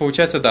 Ну, то есть,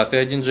 получается, да, ты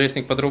один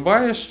JS-ник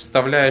подрубаешь,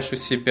 вставляешь у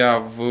себя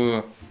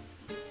в,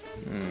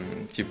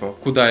 типа,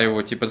 куда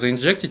его, типа,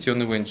 заинжектить, и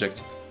он его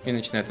инжектит, и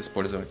начинает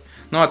использовать.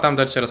 Ну, а там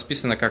дальше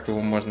расписано, как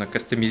его можно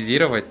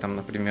кастомизировать, там,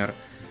 например,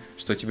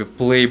 что тебе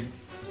play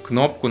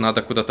кнопку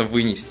надо куда-то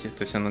вынести,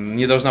 то есть она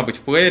не должна быть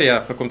в плеере,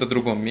 а в каком-то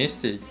другом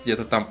месте,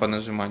 где-то там по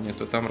нажиманию,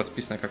 то там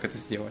расписано, как это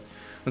сделать.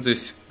 Ну, то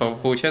есть,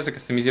 получается,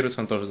 кастомизируется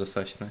он тоже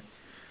достаточно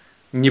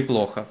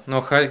неплохо.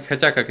 Но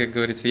хотя, как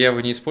говорится, я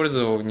его не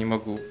использовал, не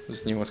могу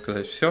с него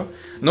сказать все.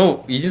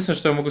 Но единственное,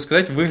 что я могу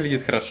сказать,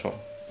 выглядит хорошо.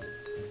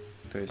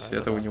 То есть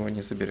это у него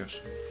не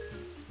заберешь.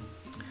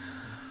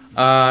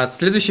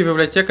 Следующая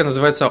библиотека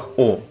называется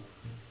O.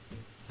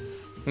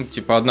 Ну,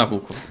 типа одна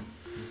буква.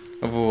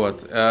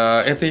 Вот.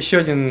 Это еще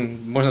один,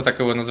 можно так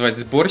его назвать,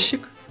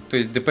 сборщик. То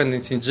есть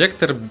Dependency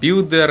Injector,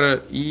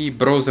 Builder и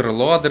Browser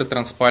Loader,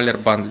 Transpiler,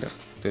 Bundler.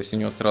 То есть у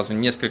него сразу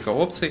несколько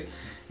опций.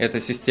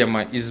 Это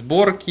система и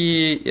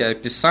сборки, и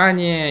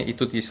описания, и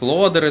тут есть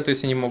лодеры, то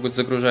есть они могут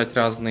загружать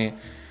разные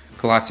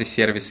классы,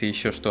 сервисы,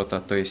 еще что-то.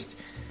 То есть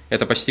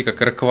это почти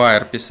как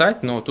require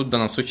писать, но тут в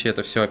данном случае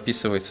это все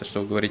описывается,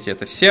 что вы говорите,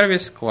 это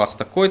сервис, класс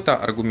такой-то,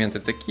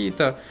 аргументы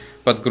такие-то,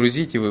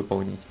 подгрузить и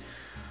выполнить.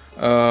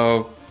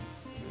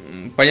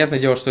 Понятное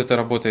дело, что это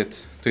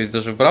работает, то есть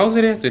даже в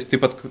браузере, то есть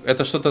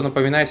это что-то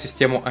напоминает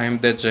систему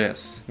AMD.js.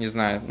 Не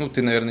знаю, ну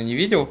ты, наверное, не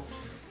видел.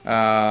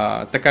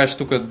 Такая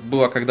штука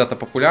была когда-то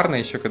популярна,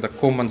 еще когда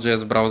CommonJS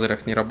в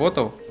браузерах не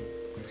работал.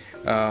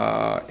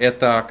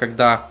 Это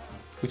когда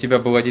у тебя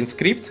был один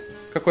скрипт,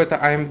 какой-то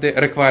AMD,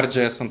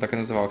 Require.js, он так и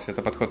назывался,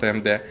 это подход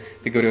AMD.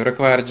 Ты говорил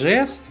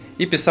Require.js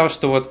и писал,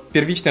 что вот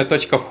первичная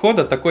точка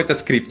входа такой-то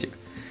скриптик.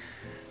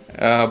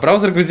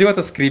 Браузер грузил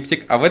этот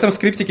скриптик, а в этом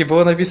скриптике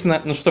было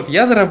написано, ну, чтоб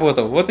я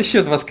заработал, вот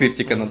еще 2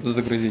 скриптика надо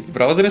загрузить.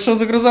 Браузер решил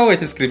загрузал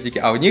эти скриптики,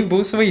 а у них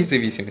были свои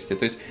зависимости.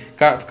 То есть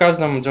в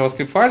каждом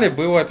JavaScript файле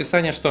было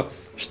описание, что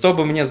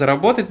чтобы мне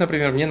заработать,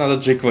 например, мне надо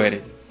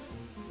jQuery.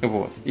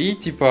 Вот. И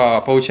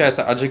типа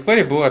получается, а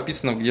jQuery было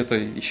описано где-то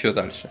еще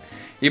дальше.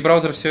 И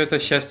браузер все это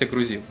счастье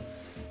грузил.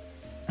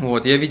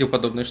 Вот, я видел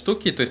подобные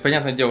штуки. То есть,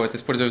 понятное дело, это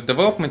использовать в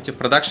девелопменте, в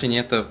продакшене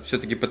это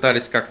все-таки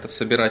пытались как-то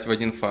собирать в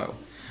один файл.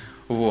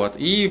 Вот,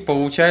 и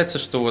получается,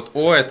 что вот,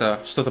 это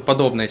что-то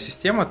подобная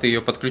система, ты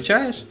ее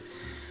подключаешь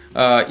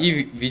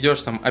и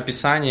ведешь там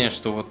описание,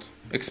 что вот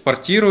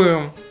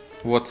экспортируем,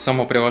 вот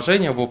само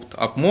приложение в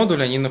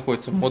app-модуле, они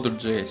находятся в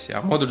модуль.js, а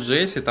в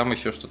модуль.js там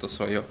еще что-то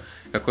свое,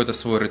 какой-то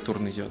свой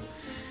ретурн идет.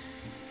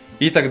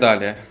 И так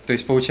далее. То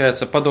есть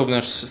получается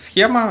подобная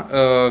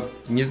схема,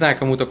 не знаю,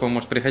 кому такое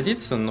может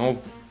пригодиться,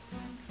 но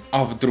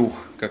а вдруг,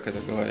 как это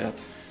говорят,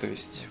 то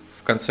есть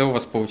в конце у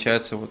вас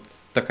получается вот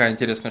такая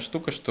интересная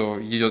штука, что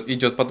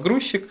идет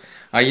подгрузчик,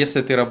 а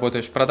если ты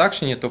работаешь в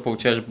продакшене, то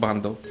получаешь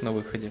бандл на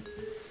выходе.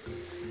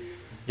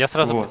 Я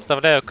сразу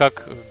представляю,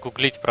 как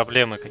гуглить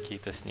проблемы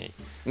какие-то с ней.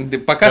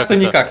 Пока как что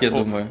это? Никак, я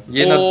думаю.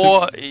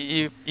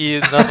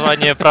 И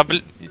название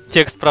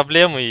текст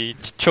проблемы, и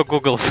что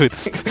Google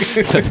выдаст.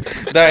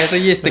 Да, это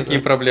есть такие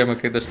проблемы,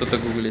 когда что-то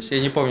гуглишь. Я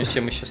не помню, с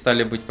чем еще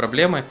стали быть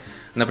проблемы.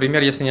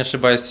 Например, если не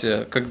ошибаюсь,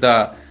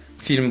 когда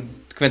фильм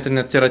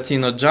Квентина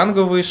Тарантино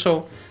 «Джанго»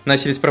 вышел,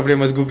 начались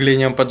проблемы с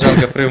гуглением по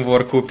Django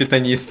фреймворку у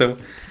питонистов.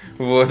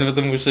 Вот,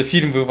 потому что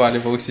фильм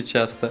вываливался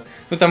часто.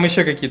 Ну, там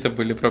еще какие-то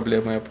были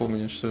проблемы, я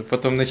помню, что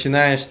потом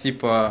начинаешь,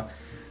 типа,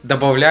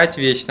 добавлять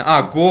вечно.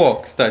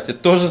 Go, кстати,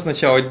 тоже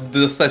сначала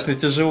достаточно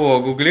тяжело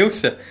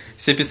гуглился.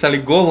 Все писали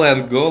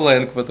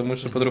Golang, потому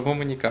что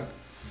по-другому никак.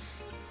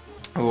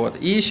 Вот.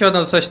 И еще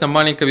одна достаточно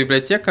маленькая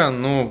библиотека,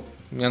 ну,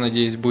 я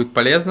надеюсь, будет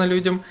полезна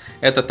людям.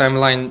 Это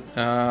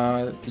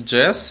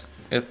Timeline.js.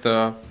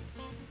 Это,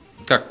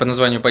 как по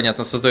названию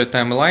понятно, создает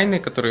таймлайны,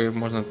 которые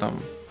можно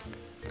там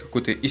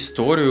какую-то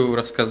историю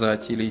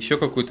рассказать или еще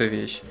какую-то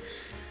вещь.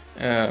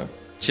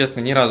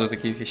 Честно, ни разу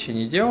такие вещи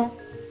не делал.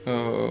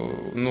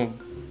 Ну,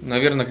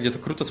 наверное, где-то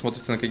круто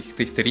смотрится на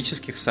каких-то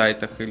исторических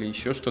сайтах или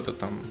еще что-то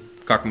там,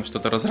 как мы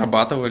что-то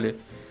разрабатывали.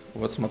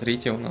 Вот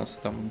смотрите, у нас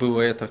там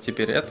было это,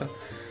 теперь это.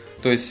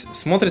 То есть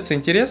смотрится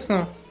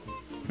интересно,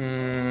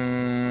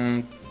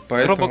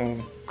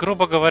 поэтому...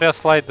 Грубо говоря,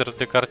 слайдер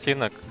для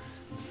картинок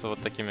с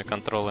вот такими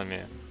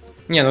контролами.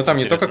 Не, ну там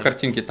не только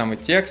картинки, там и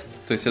текст,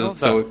 то есть это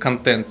целый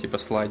контент типа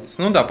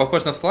слайдится. Ну да,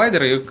 похож на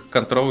слайдеры, и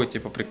контролы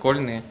типа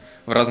прикольные,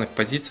 в разных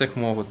позициях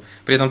могут.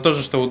 При этом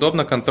тоже, что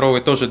удобно,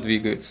 контролы тоже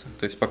двигаются.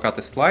 То есть пока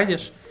ты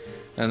слайдишь,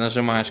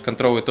 нажимаешь,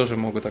 контролы тоже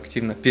могут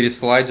активно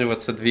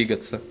переслайдживаться,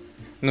 двигаться.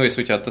 Ну,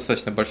 если у тебя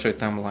достаточно большой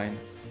таймлайн.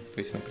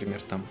 То есть,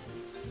 например, там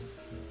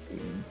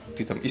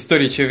ты там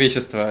истории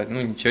человечества,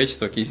 ну не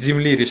человечества, окей,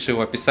 Земли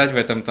решил описать в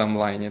этом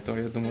таймлайне, то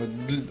я думаю,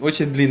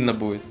 очень длинно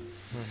будет,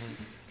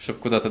 чтобы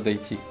куда-то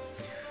дойти.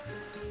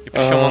 И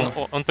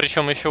причем он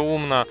причем еще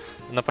умно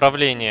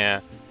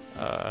направление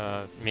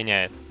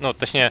меняет. Ну,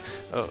 точнее,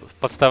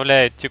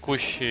 подставляет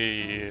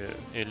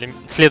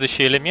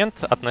следующий элемент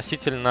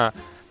относительно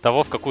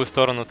того, в какую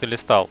сторону ты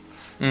листал.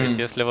 То есть,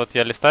 если вот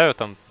я листаю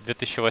там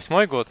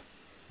 2008 год,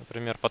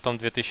 например, потом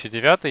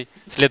 2009,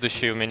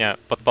 следующий у меня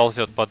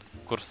подползет под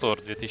курсор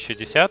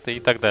 2010 и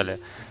так далее.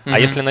 А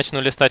если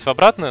начну листать в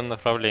обратном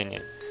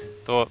направлении,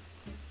 то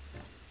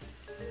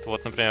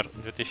вот, например,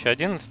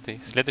 2011,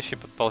 следующий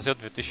подползет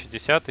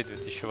 2010,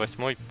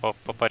 2008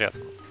 по порядку.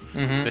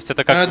 То есть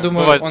это как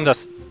бывает, да,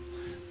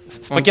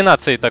 с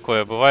пагинацией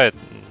такое бывает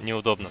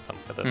неудобно, там,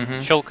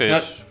 когда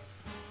щелкаешь.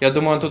 Я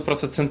думаю, он тут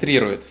просто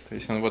центрирует. То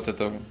есть он вот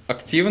эту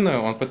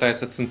активную, он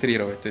пытается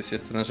центрировать. То есть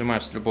если ты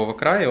нажимаешь с любого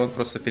края, он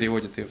просто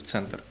переводит ее в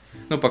центр.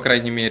 Ну, по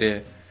крайней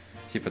мере,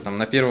 типа там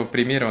на первом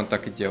примере он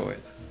так и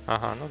делает.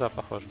 Ага, ну да,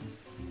 похоже.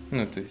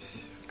 Ну, то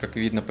есть, как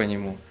видно по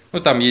нему. Ну,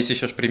 там есть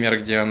еще пример,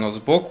 где оно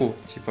сбоку,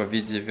 типа в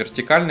виде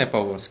вертикальной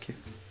полоски.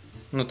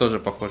 Ну, тоже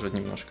похоже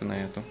немножко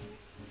на эту.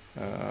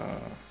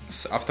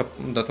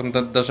 Да,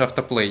 там даже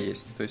автоплей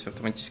есть, то есть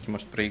автоматически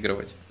может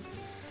проигрывать.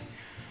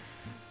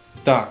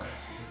 Так,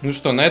 ну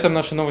что, на этом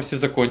наши новости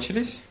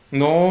закончились,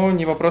 но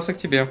не вопросы к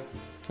тебе.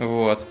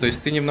 Вот, то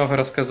есть ты немного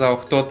рассказал,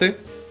 кто ты,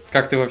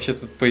 как ты вообще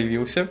тут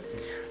появился.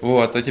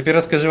 Вот, а теперь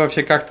расскажи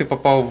вообще, как ты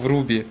попал в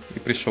Ruby и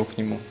пришел к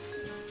нему.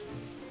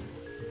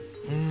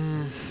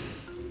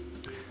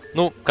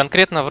 Ну,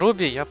 конкретно в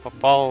Ruby я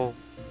попал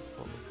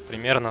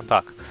примерно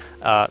так.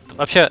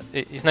 Вообще,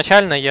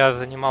 изначально я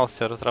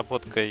занимался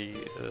разработкой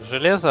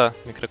железа,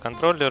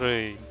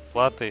 микроконтроллеры,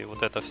 платы,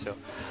 вот это все.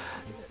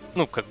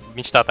 Ну, как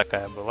мечта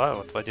такая была,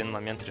 вот в один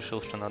момент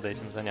решил, что надо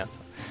этим заняться.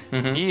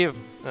 И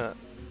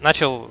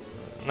начал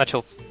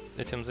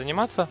этим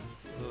заниматься,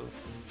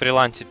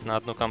 фрилансить на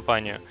одну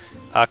компанию.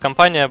 А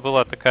компания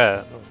была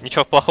такая,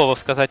 ничего плохого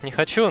сказать не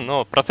хочу,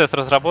 но процесс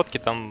разработки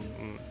там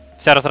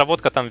вся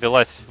разработка там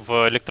велась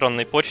в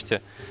электронной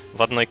почте,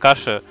 в одной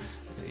каше,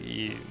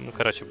 и,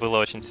 было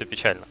очень все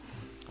печально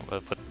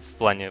в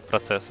плане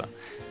процесса.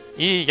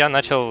 И я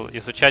начал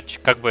изучать,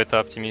 как бы это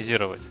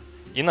оптимизировать.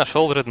 И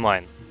нашел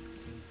Redmine.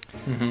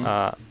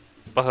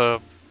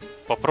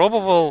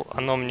 Попробовал,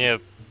 оно мне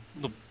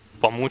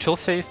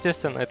помучился,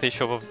 естественно. Это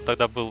еще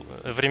тогда был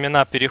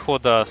времена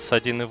перехода с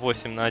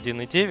 1.8 на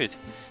 1.9.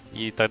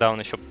 И тогда он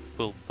еще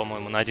был,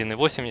 по-моему, на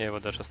 1.8, я его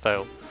даже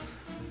ставил.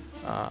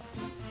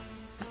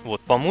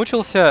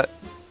 Помучился,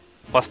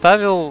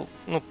 поставил,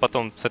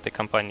 потом с этой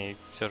компанией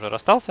все же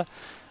расстался.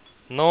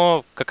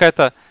 Но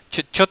какая-то,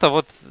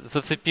 что-то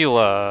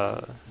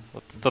зацепило,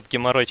 тот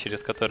геморрой,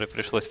 через который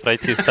пришлось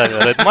пройти, ставя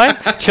Redmine,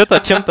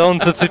 чем-то он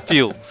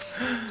зацепил.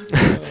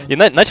 И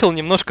начал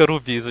немножко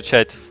Ruby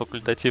изучать в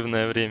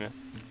факультативное время.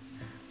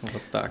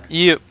 Вот так.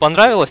 И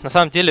понравилось, на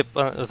самом деле,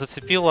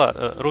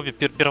 зацепило, Ruby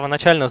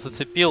первоначально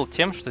зацепил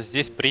тем, что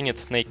здесь принят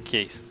Snake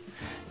Case.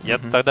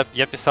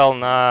 Я писал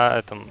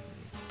в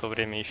то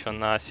время еще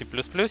на C++,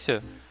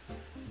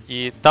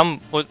 и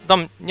там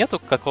нету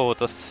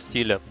какого-то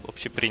стиля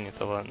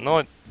общепринятого,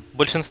 но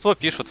большинство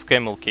пишут в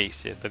Camel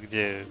Case, это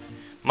где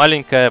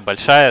маленькая,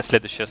 большая,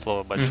 следующее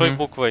слово большой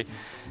буквой.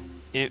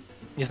 И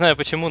не знаю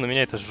почему, но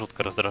меня это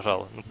жутко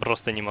раздражало.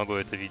 Просто не могу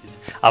это видеть.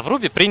 А в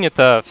Ruby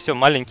принято все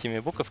маленькими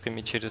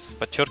буковками через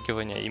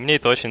подчеркивание, и мне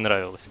это очень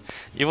нравилось.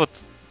 И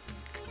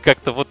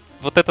как-то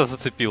вот это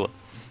зацепило.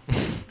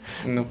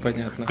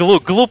 Понятно.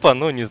 Глупо,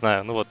 не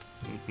знаю,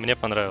 мне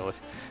понравилось.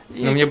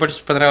 Мне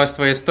больше понравилась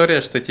твоя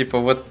история, что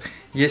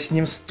я с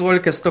ним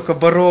столько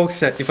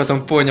боролся, и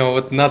потом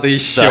понял, надо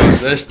еще,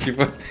 знаешь,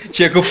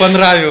 человеку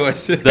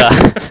понравилось. Да.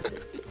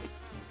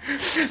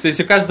 То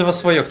есть у каждого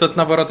свое. Кто-то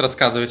наоборот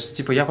рассказывает,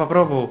 что я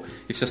попробовал,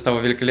 и все стало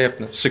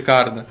великолепно,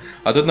 шикарно.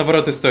 А тут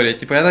наоборот история,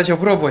 я начал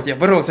пробовать, я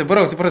боролся.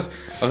 А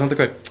потом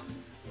такой,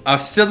 а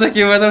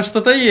все-таки в этом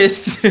что-то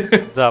есть.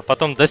 Да,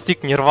 потом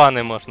достиг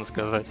нирваны, можно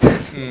сказать.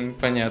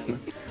 Понятно.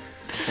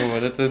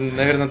 Это,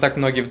 наверное, так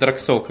многие в Dark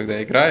Souls,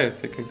 когда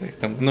играют, и когда их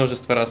там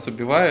множество раз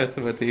убивают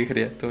в этой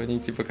игре, то они,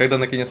 когда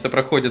наконец-то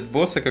проходят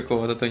босса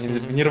какого-то, то они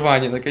в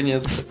нирване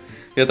наконец-то.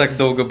 Я так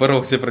долго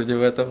боролся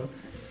против этого.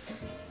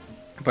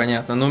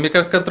 Понятно. Но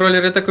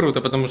микроконтроллер это круто,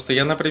 потому что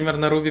я, например,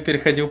 на Ruby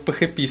переходил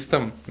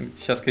PHP-стом.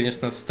 Сейчас,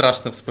 конечно,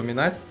 страшно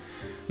вспоминать,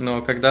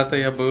 но когда-то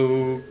я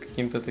был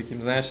каким-то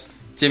таким, знаешь,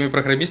 теми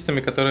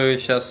программистами, которые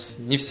сейчас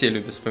не все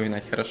любят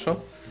вспоминать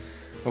хорошо.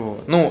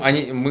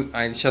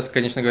 Сейчас,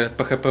 конечно, говорят,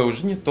 PHP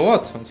уже не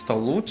тот, он стал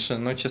лучше,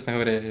 но, честно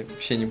говоря, я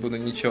вообще не буду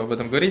ничего об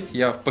этом говорить.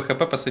 Я в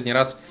PHP последний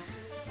раз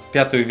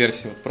 5-ю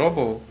версию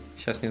пробовал,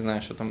 сейчас не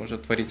знаю, что там уже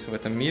творится в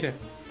этом мире.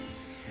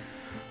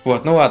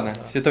 Ладно,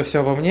 это все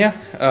обо мне.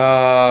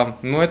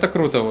 Это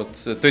круто.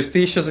 То есть ты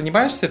еще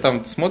занимаешься,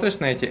 смотришь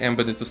на эти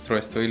embedded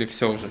устройства или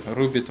все уже?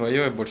 Ruby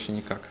твое и больше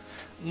никак?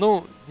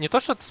 Не то,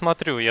 что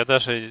смотрю, я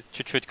даже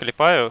чуть-чуть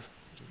клепаю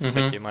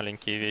всякие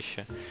маленькие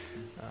вещи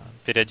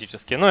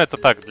периодически. Это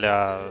так,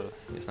 для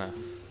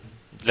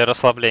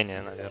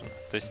расслабления, наверное.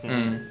 То есть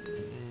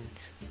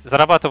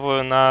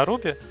зарабатываю на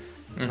Ruby,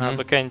 на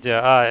бэкэнде,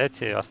 а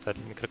эти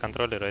остальные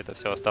микроконтроллеры, это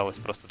все осталось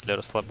просто для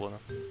расслабона.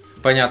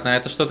 Понятно.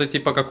 Это что-то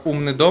типа как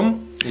умный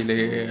дом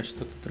или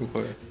что-то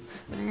другое?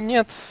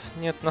 Нет.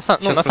 На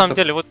самом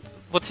деле,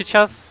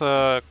 сейчас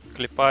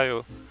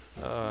клепаю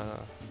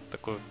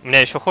такое. У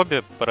меня еще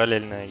хобби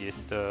параллельное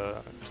есть,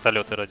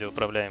 вертолеты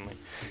радиоуправляемые.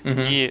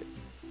 И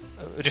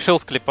решил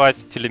склепать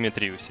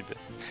телеметрию себе.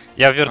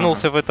 Я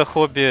вернулся в это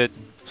хобби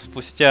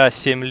спустя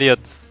 7 лет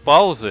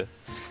паузы,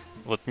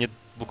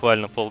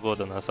 буквально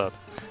полгода назад.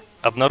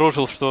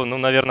 Обнаружил, что,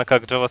 наверное,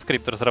 как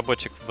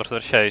JavaScript-разработчик,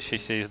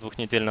 возвращающийся из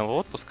 2-недельного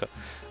отпуска,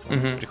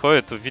 он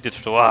приходит, увидит,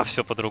 что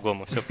все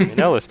по-другому, все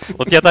поменялось.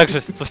 Я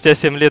также спустя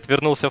 7 лет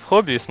вернулся в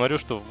хобби и смотрю,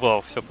 что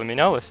вау, все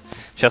поменялось.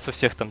 Сейчас у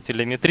всех там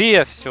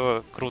телеметрия,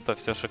 все круто,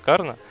 все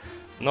шикарно.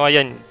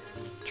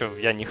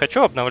 Я не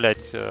хочу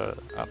обновлять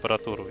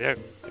аппаратуру, я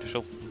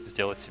решил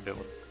сделать себе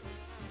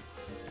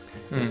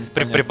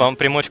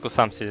примочку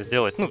сам себе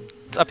сделать.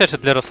 Опять же,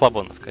 для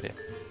расслабона скорее.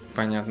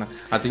 Понятно.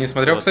 А ты не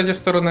смотрел, кстати, в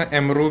сторону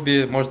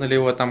mRuby? Можно ли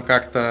его там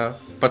как-то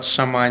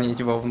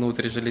подшаманить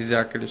вовнутрь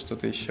железяк или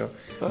что-то еще?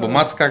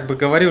 Бумац как бы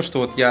говорил,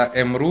 что я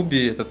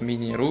mRuby, этот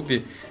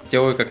мини-Ruby,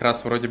 делаю как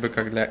раз вроде бы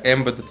как для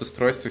embedded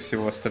устройств и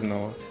всего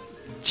остального.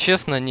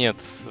 Честно, нет.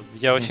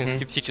 Я очень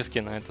скептически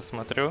на это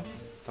смотрю,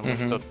 потому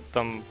что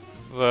там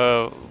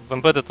в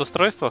embedded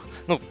устройствах,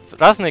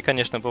 разные,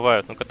 конечно,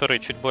 бывают, но которые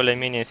чуть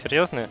более-менее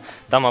серьезные,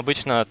 там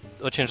обычно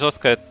очень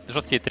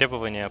жесткие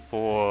требования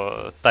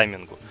по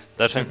таймингу.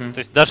 То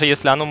есть даже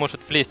если оно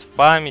может влезть в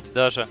память,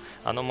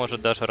 оно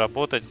может даже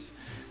работать,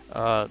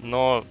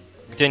 но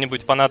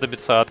где-нибудь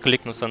понадобится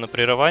откликнуться на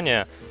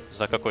прерывание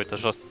за какой-то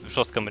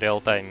жестком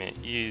реал-тайме,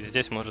 и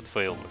здесь может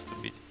фейл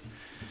наступить.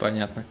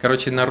 Понятно.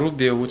 Короче, на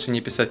Ruby лучше не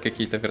писать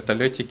какие-то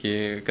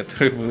вертолетики,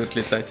 которые будут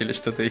летать или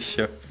что-то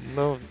еще.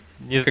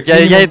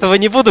 Я этого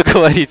не буду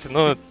говорить,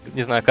 но,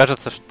 не знаю,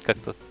 кажется, что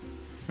как-то...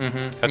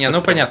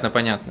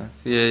 Понятно.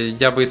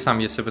 Я бы и сам,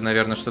 если бы,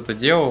 наверное, что-то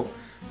делал,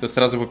 то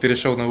сразу бы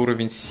перешел на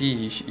уровень C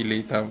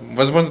или там...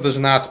 Возможно, даже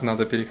на ASP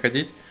надо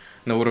переходить,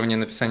 на уровне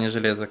написания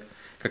железок.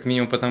 Как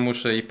минимум потому,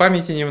 что и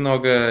памяти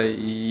немного,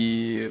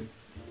 и,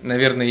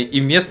 наверное, и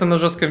место на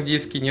жестком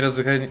диске не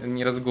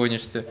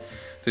разгонишься.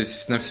 То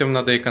есть на всем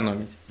надо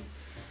экономить.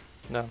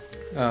 Да.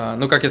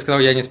 Ну, как я сказал,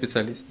 я не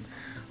специалист.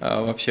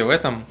 Вообще в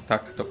этом,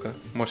 так, только,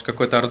 может,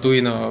 какой-то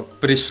Arduino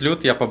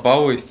пришлют, я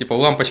побалуюсь, типа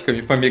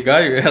лампочками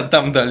помигаю и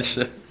отдам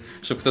дальше,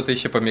 чтобы кто-то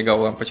еще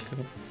помигал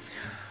лампочками.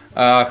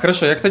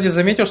 Хорошо, я, кстати,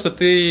 заметил, что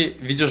ты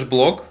ведешь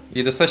блог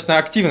и достаточно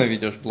активно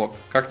ведешь блог.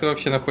 Как ты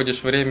вообще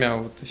находишь время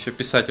вот еще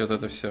писать вот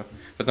это все?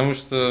 Потому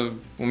что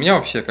у меня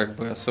вообще как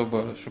бы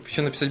особо, чтобы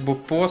еще написать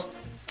блогпост,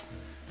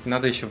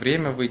 надо еще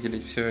время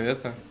выделить, все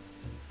это.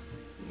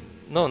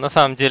 Ну, на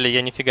самом деле,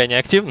 я нифига не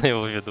активно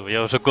его веду,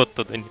 я уже год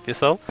туда не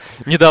писал.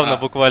 Недавно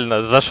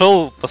буквально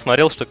зашел,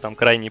 посмотрел, что там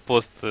крайний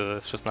пост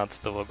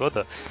 2016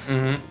 года,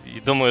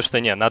 и думаю,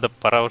 что не,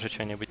 пора уже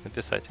что-нибудь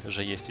написать,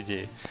 уже есть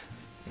идеи.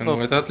 Ну,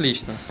 это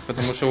отлично,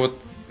 потому что вот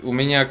у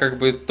меня как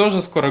бы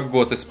тоже скоро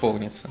год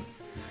исполнится.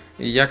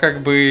 И я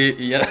как бы,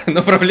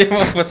 но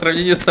проблема по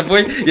сравнению с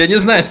тобой, я не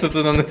знаю, что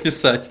туда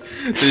написать.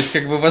 То есть,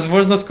 как бы,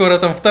 возможно, скоро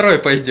там второй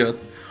пойдет.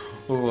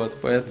 Вот,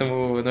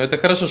 поэтому, ну, это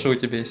хорошо, что у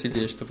тебя есть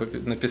идея, чтобы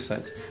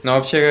написать. Но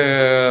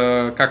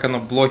вообще, как оно,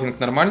 блогинг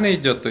нормально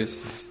идет? То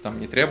есть, там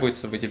не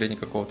требуется выделение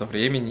какого-то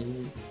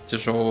времени,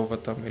 тяжелого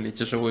там, или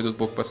тяжело идут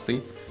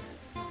блогпосты?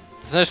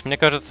 Знаешь, мне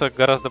кажется,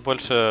 гораздо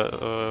больше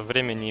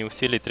времени и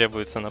усилий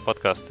требуется на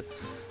подкасты.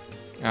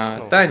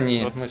 Да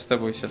нет, вот. Мы с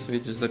тобой сейчас,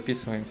 видишь,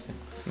 записываемся.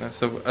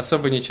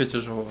 Особо ничего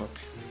тяжелого.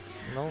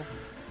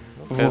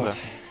 Вот.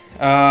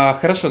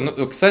 Хорошо,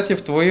 ну, кстати,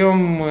 в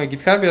твоем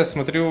гитхабе я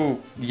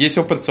смотрю, есть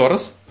open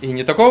source, и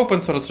не такой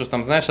open source, что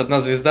там, знаешь, одна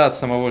звезда от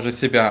самого же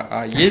себя,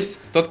 а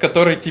есть тот,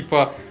 который,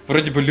 типа,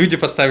 вроде бы люди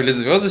поставили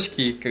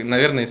звездочки,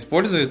 наверное,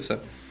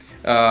 используется.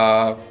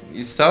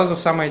 И сразу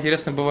самое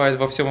интересное бывает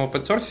во всем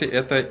open source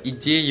это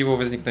идея его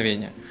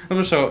возникновения. Ну,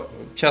 потому что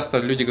часто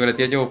люди говорят,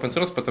 я делаю open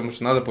source, потому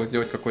что надо было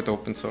сделать какой-то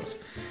open source.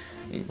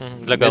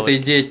 Эта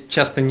идея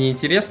часто не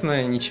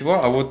интересна, ничего,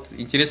 а вот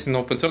интересен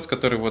open source,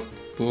 который вот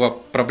была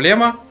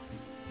проблема,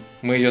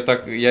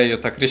 я ее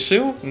так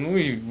решил, ну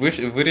и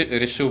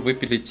решил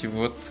выпилить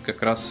вот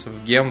как раз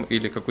в гем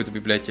или какую-то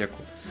библиотеку.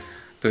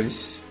 То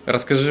есть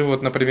расскажи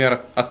вот,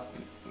 например,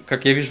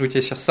 как я вижу, у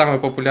тебя сейчас самый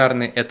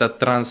популярный это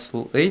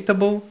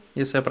Translatable,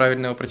 если я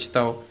правильно его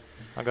прочитал.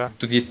 Ага.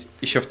 Тут есть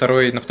еще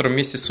на втором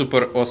месте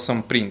Super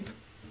Awesome Print.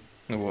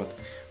 Вот.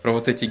 Про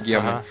вот эти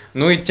гемы. Ага.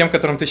 Ну и тем,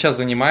 которым ты сейчас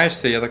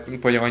занимаешься, я так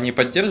понял, они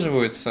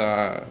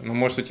поддерживаются. Ну,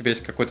 может, у тебя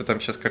есть какой-то там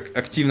сейчас как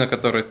активно,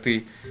 который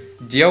ты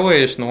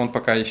делаешь, но он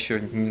пока еще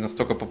не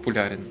настолько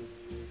популярен.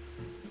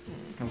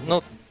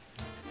 Ну,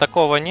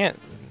 такого не.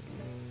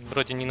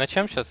 Вроде ни над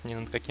чем сейчас, ни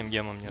над каким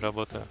гемом не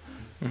работаю.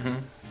 Угу.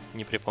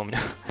 Не припомню.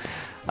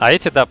 А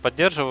эти, да,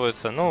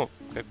 поддерживаются, ну,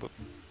 как бы...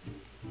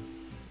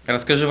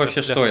 Расскажи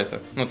вообще, что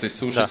это. Ну, то есть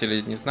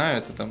слушатели не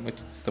знают, это там мы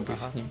тут с тобой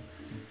сидим.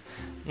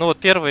 Ну, вот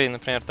первый,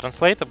 например,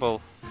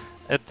 Translatable,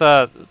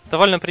 это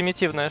довольно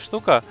примитивная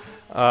штука.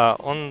 Я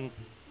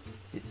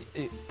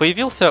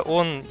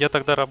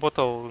тогда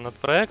работал над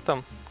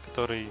проектом,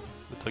 который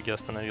в итоге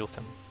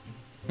остановился,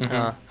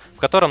 в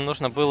котором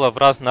нужно было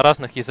на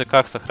разных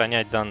языках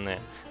сохранять данные.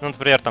 Ну,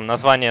 например, там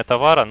название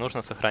товара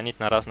нужно сохранить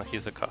на разных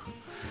языках.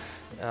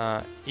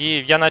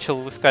 И я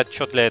начал искать,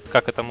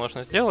 как это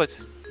можно сделать,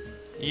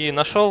 и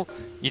нашел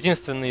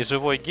единственный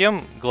живой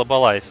гем,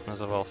 Globalize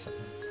назывался.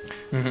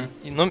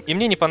 И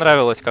мне не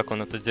понравилось, как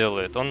он это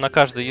делает. Он на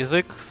каждый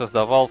язык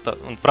создавал,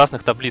 он в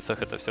разных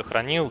таблицах это все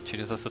хранил,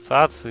 через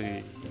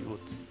ассоциации, и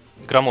вот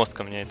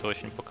громоздко мне это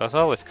очень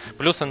показалось.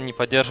 Плюс он не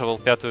поддерживал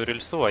 5-ю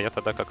рельсу, а я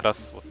тогда как раз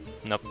вот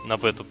на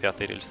бету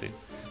 5-й рельсы.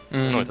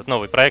 Ну, этот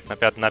новый проект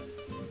на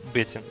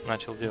бете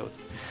начал делать.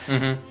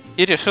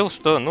 И решил,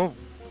 что, ну,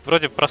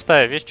 вроде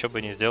простая вещь, что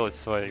бы не сделать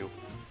свою.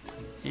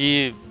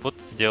 И вот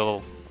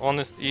сделал.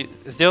 Он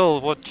сделал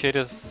вот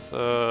через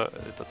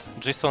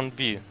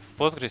JSON-B в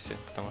Postgres,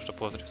 потому что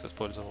Postgres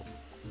использовал.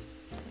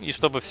 И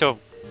чтобы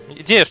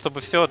идея,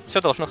 чтобы все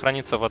должно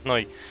храниться в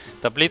одной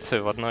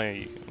таблице, в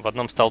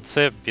одном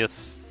столбце, без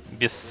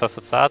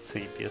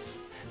ассоциаций,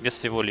 без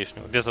всего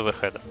лишнего, без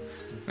оверхеда.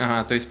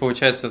 Ага, то есть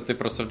получается, ты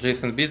просто в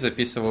JSON-B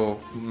записывал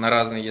на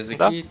разные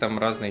языки, там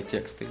разные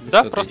тексты.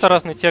 Да, просто еще.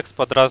 Разный текст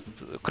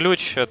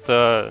ключ —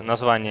 это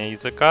название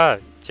языка,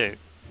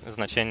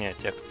 значение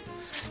текста.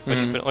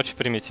 Очень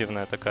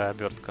примитивная такая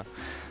обертка.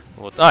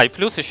 Вот. И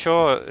плюс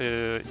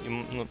еще,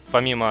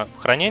 помимо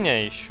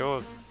хранения,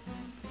 еще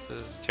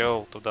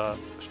сделал туда,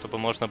 чтобы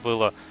можно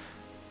было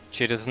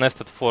через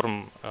nested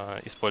form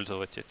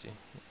использовать эти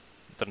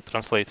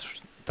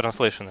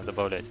транслейшены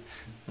добавлять.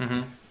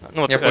 Ну,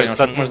 вот, я понял,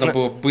 чтобы можно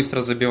было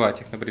быстро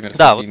забивать их, например,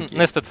 да, вот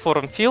nested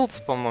form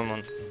fields, по-моему,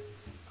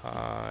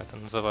 это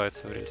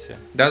называется в рельсе.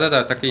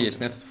 Да, так и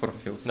есть, nested form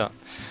fields. Да.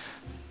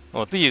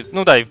 Вот, и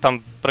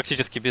там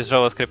практически без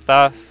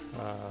JavaScript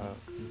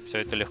все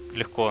это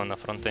легко на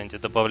фронтенде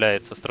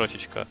добавляется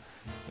строчечка,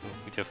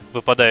 где в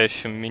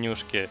выпадающем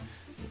менюшке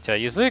у тебя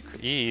язык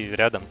и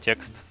рядом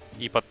текст.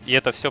 И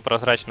это все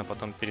прозрачно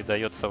потом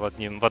передается в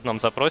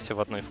одном запросе, в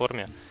одной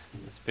форме,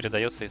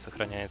 передается и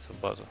сохраняется в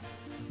базу.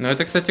 Ну,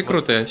 это, кстати,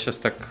 круто. Я сейчас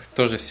так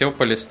тоже сел,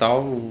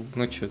 полистал.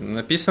 Ну, что,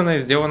 написано и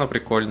сделано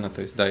прикольно.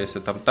 То есть, да, если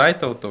там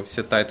тайтл, то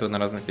все тайтлы на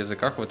разных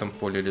языках в этом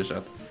поле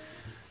лежат.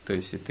 То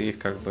есть, и ты их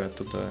как бы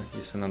оттуда,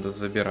 если надо,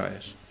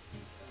 забираешь.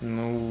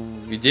 Ну,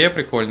 идея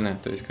прикольная.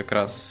 То есть, как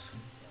раз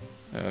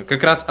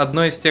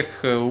одно из тех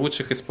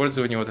лучших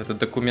использований вот этого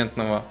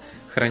документного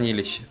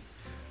хранилища.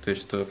 То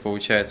есть, что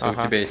получается, у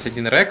тебя есть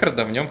один рекорд,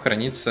 а в нем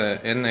хранится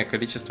энное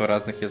количество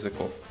разных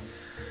языков.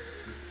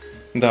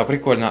 Да,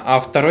 прикольно. А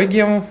второй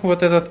гем,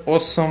 вот этот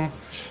Awesome,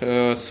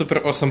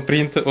 Super Awesome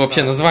Print,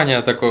 вообще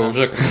название такое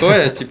уже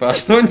крутое, типа, а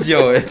что он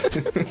делает?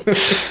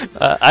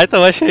 А это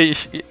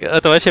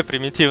вообще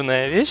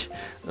примитивная вещь,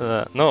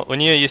 но у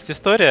нее есть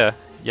история,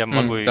 я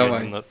могу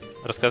ее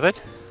рассказать?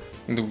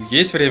 Ну,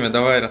 есть время,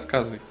 давай,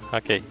 рассказывай.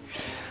 Окей.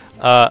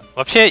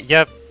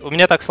 Вообще, у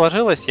меня так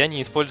сложилось, я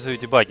не использую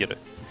дебаггеры.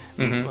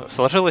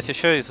 Сложилось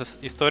еще из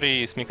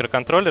истории с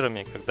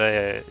микроконтроллерами, когда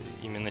я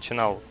ими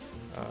начинал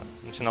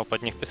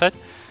под них писать.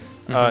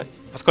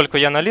 Поскольку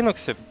я на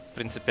Linux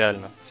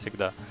принципиально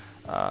всегда,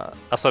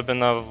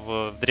 особенно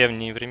в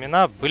древние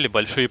времена, были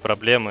большие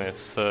проблемы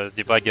с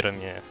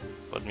дебаггерами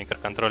под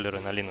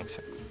микроконтроллеры на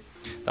Linux.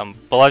 Там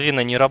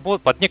половина не работала,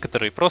 под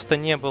некоторые просто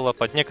не было,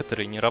 под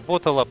некоторые не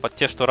работало, под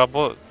те,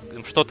 что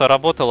что-то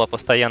работало,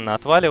 постоянно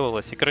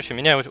отваливалось. И, короче,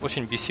 меня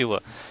очень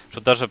бесило,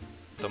 что даже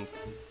там,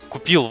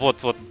 купил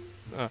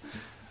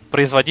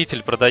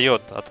производитель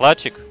продает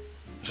отладчик,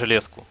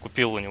 железку,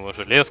 купил у него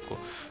железку,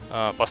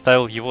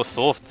 поставил его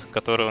софт,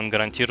 который он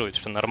гарантирует,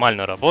 что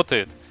нормально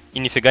работает, и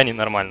нифига не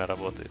нормально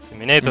работает. И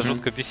меня это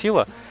жутко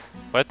бесило,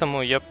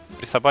 поэтому я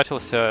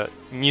присобачился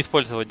не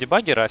использовать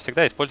дебаггера, а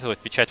всегда использовать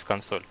печать в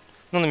консоль.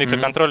 Ну, на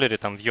микроконтроллере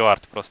там в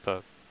UART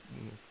просто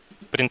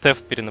printf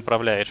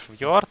перенаправляешь в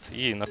UART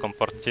и на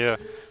компорте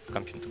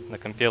на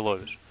компе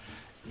ловишь.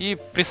 И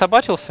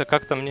присобачился,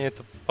 как-то мне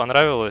это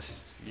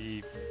понравилось,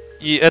 и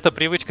эта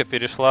привычка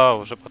перешла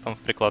уже потом в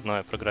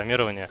прикладное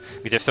программирование,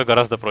 где все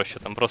гораздо проще.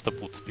 Там просто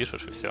puts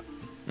пишешь и все.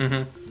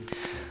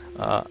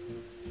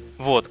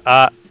 Вот.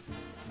 А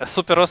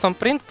Super Awesome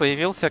Print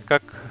появился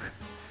как...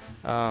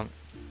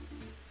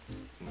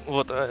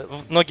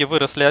 ноги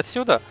выросли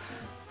отсюда.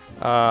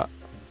 Но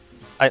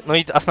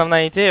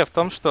основная идея в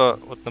том, что,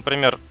 вот,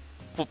 например,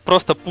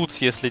 просто puts,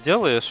 если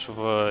делаешь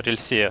в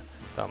рельсе,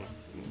 там,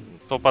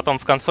 то потом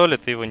в консоли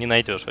ты его не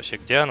найдешь вообще,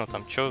 где оно,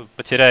 там, что,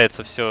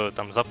 потеряется все,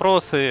 там,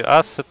 запросы,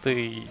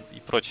 ассеты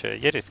и прочая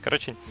ересь.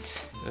 Короче,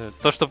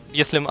 то, что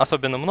если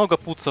особенно много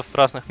путсов в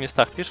разных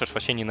местах пишешь,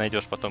 вообще не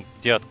найдешь потом,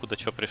 где, откуда,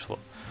 что пришло.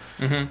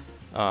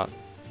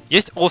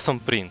 Есть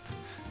Awesome Print.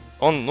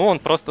 Он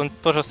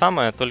то же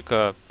самое,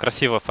 только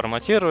красиво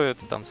форматирует,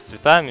 там, с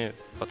цветами,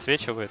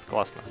 подсвечивает,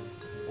 классно,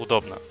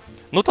 удобно.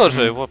 Ну,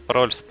 тоже его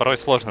порой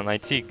сложно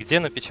найти,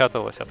 где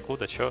напечаталось,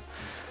 откуда, что.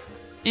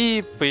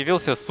 И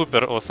появился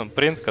Super Awesome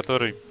Print,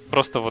 который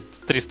просто вот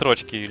 3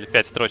 строчки или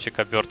 5 строчек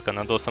обертка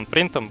над Awesome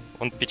Print,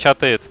 он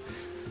печатает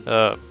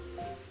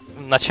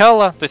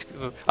начало, то есть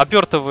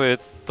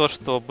обертывает то,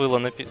 что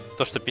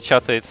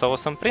печатается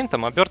Awesome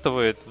Print,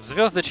 обертывает в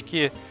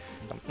звездочки,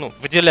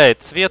 выделяет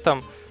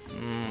цветом,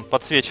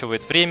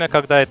 подсвечивает время,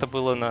 когда это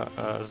было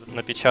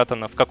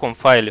напечатано, в каком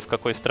файле, в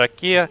какой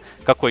строке,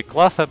 какой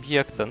класс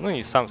объекта, ну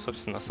и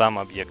собственно, сам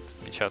объект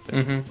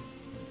печатает.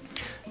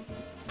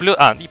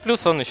 И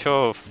плюс он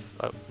еще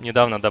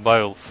недавно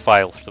добавил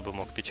файл, чтобы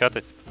мог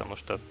печатать, потому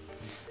что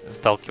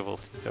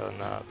сталкивался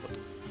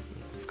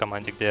в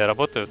команде, где я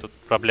работаю, тут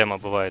проблема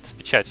бывает с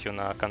печатью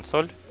на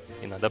консоль,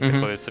 иногда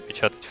приходится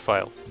печатать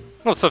файл.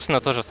 Ну,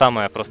 собственно, то же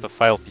самое, просто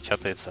файл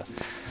печатается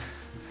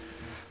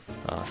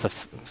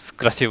с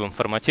красивым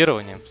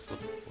форматированием,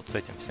 вот с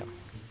этим всем.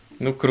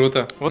 Ну,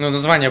 круто. Вот. Ну,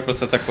 название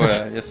просто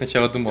такое. Я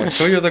сначала думал,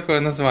 что ее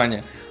такое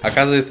название?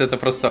 Оказывается, это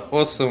просто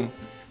Awesome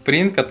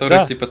Print,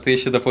 который, типа, ты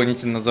еще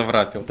дополнительно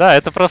заврапил. Да,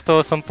 это просто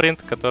Awesome Print,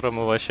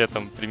 которому вообще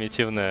там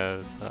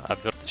примитивная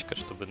оберточка,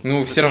 чтобы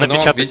все равно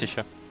напечатать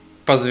еще.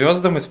 По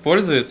звездам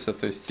используется,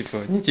 то есть, типа,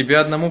 не тебе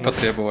одному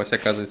потребовалось,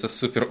 оказывается,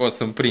 Super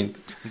Awesome Print.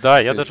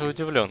 Да, я даже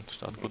удивлен,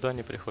 что откуда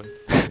они приходят.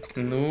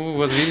 Ну,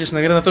 вот видишь,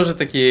 наверное, тоже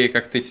такие,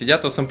 как ты,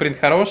 сидят, Awesome Print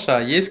хороший,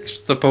 а есть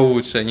что-то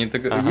получше. Они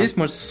такие, есть,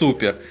 может,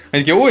 супер.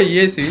 Они такие, ой,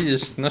 есть,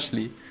 видишь,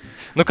 нашли.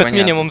 Ну, как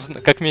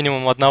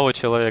минимум одного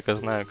человека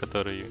знаю,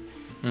 который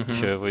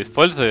еще его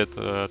использует.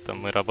 Там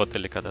мы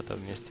работали когда-то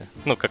вместе.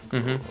 Ну, как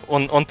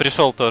он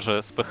пришел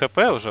тоже с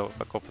PHP, уже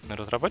как опытный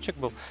разработчик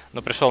был,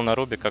 но пришел на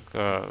Ruby как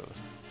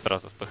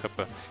сразу с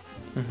PHP.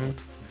 Вот.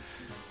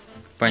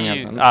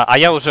 Понятно. А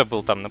я уже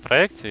был там на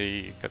проекте,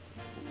 и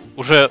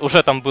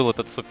уже там был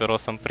этот Super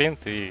Awesome Print,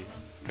 и...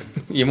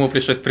 Ему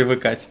пришлось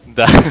привыкать.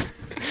 Да.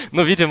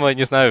 Ну, видимо,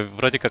 не знаю,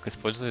 вроде как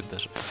использует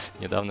даже.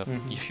 Недавно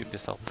issue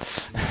писал.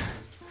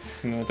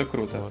 Ну, это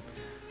круто.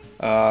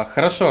 Вот.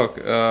 Хорошо.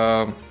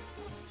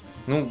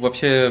 Ну,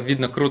 вообще,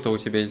 видно, круто, у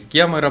тебя есть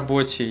гемы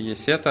рабочие,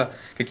 есть это.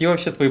 Какие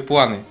вообще твои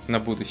планы на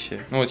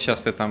будущее? Ну, вот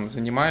сейчас ты там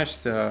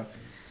занимаешься.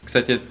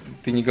 Кстати,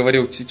 ты не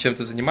говорил, чем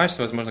ты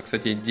занимаешься. Возможно,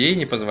 кстати, идеи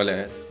не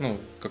позволяет. Ну,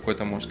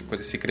 какой-то, может,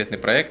 какой-то секретный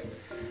проект.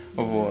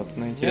 Вот.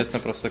 Ну, интересно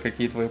просто,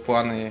 какие твои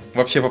планы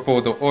вообще по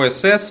поводу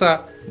ОСС,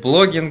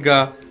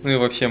 блогинга, ну и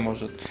вообще,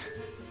 может,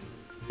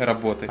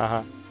 работы.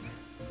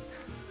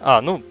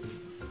 Ага. Ну,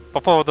 по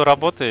поводу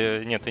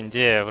работы, нет,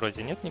 NDA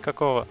вроде нет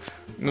никакого.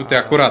 Ну, ты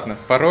аккуратно.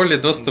 Пароли,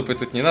 доступы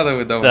тут не надо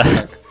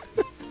выдавать.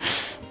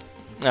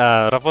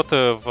 Да.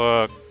 Работаю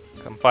в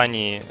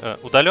компании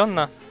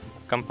удаленно.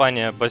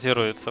 Компания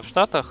базируется в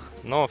Штатах,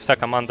 но вся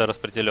команда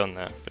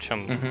распределенная,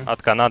 причем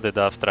от Канады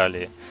до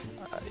Австралии.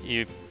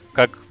 И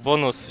как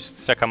бонус,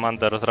 вся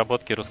команда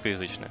разработки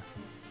русскоязычная.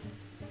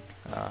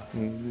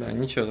 Да,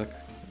 ничего так.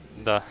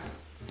 Да.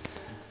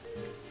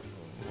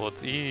 Вот.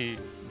 И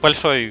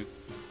большой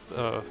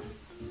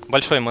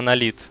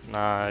монолит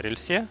на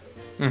рельсе.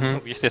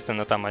 Ну,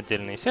 естественно, там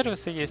отдельные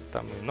сервисы есть,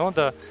 там и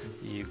Нода,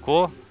 и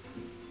Go.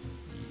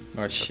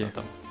 Вообще.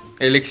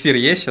 Эликсир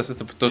есть? Сейчас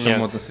это тоже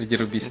модно среди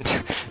рубистов.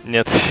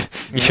 Нет,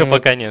 еще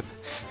пока нет.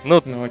 Ну,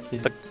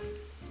 окей.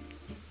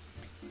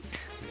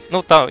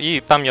 Ну,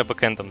 там я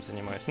бэкэндом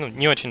занимаюсь. Ну,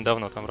 не очень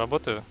давно там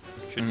работаю,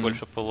 чуть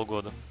больше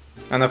полугода.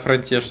 А на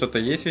фронте что-то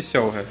есть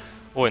веселое?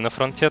 Ой, на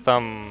фронте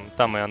там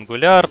и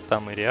Angular,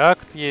 там и React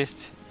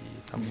есть.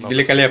 И там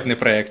великолепный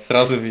проект,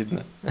 сразу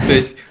видно. То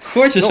есть,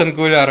 хочешь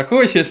Angular,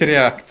 хочешь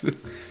React,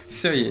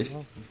 все есть.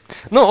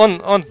 Ну,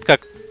 он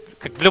как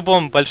в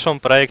любом большом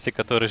проекте,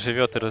 который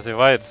живет и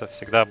развивается,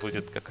 всегда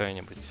будет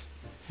какая-нибудь...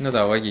 Ну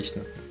да,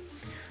 логично.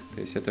 То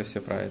есть это все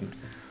правильно.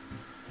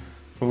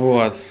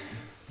 Вот.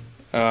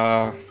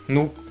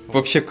 Ну,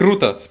 вообще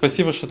круто.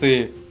 Спасибо, что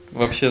ты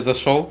вообще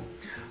зашел.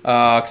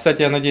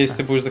 Кстати, я надеюсь,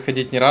 ты будешь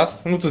заходить не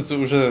раз. Ну, тут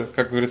уже,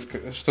 как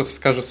говорится, что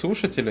скажут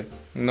слушатели,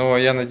 но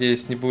я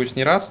надеюсь, не будешь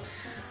не раз.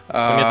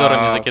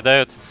 Помидорами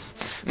закидают?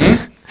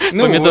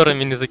 Ну,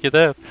 помидорами не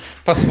закидают?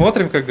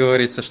 Посмотрим, как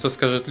говорится, что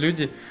скажут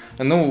люди.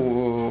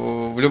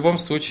 Ну, в любом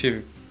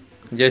случае,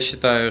 я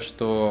считаю,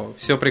 что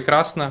все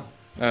прекрасно.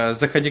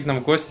 Заходи к нам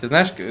в гости.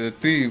 Знаешь,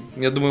 ты,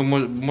 я думаю,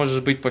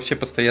 можешь быть вообще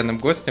постоянным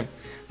гостем.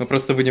 Мы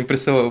просто будем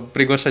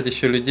приглашать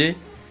еще людей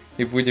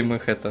и будем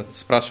их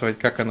спрашивать,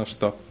 как оно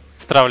что.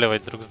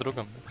 Стравливать друг с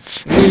другом?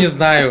 Ну, не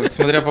знаю,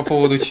 смотря по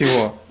поводу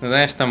чего.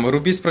 Знаешь, там,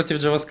 рубист против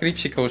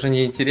джаваскриптчика уже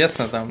не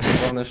интересно, там,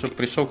 главное, чтобы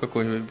пришел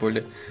какой-нибудь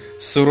более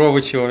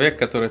суровый человек,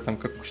 который там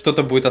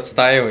что-то будет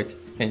отстаивать,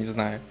 я не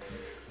знаю.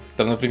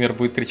 Там, например,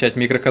 будет кричать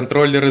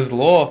 «микроконтроллеры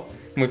зло»,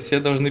 мы все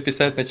должны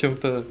писать на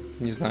чем-то,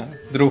 не знаю,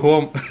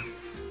 другом.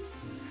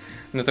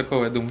 Но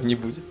такого, я думаю, не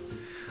будет.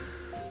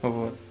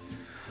 Вот.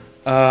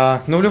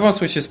 Ну, в любом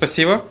случае,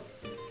 спасибо.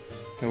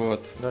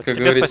 Вот. Да, как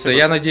говорится, спасибо.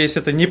 Я надеюсь,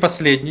 это не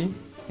последний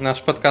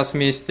наш подкаст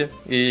вместе.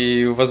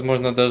 И,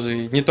 возможно, даже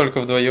не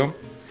только вдвоем.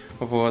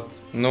 Вот.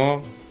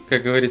 Но,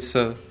 как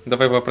говорится,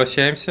 давай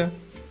попрощаемся.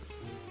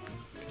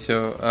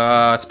 Все.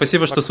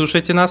 Спасибо, что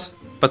слушаете нас.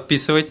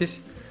 Подписывайтесь.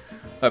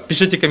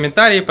 Пишите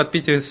комментарии,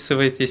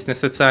 подписывайтесь на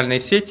социальные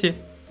сети.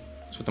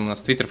 Что там у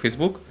нас? Twitter,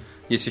 Facebook.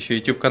 Есть еще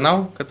YouTube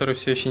канал, который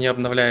все еще не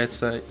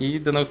обновляется. И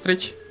до новых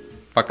встреч.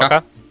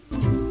 Пока.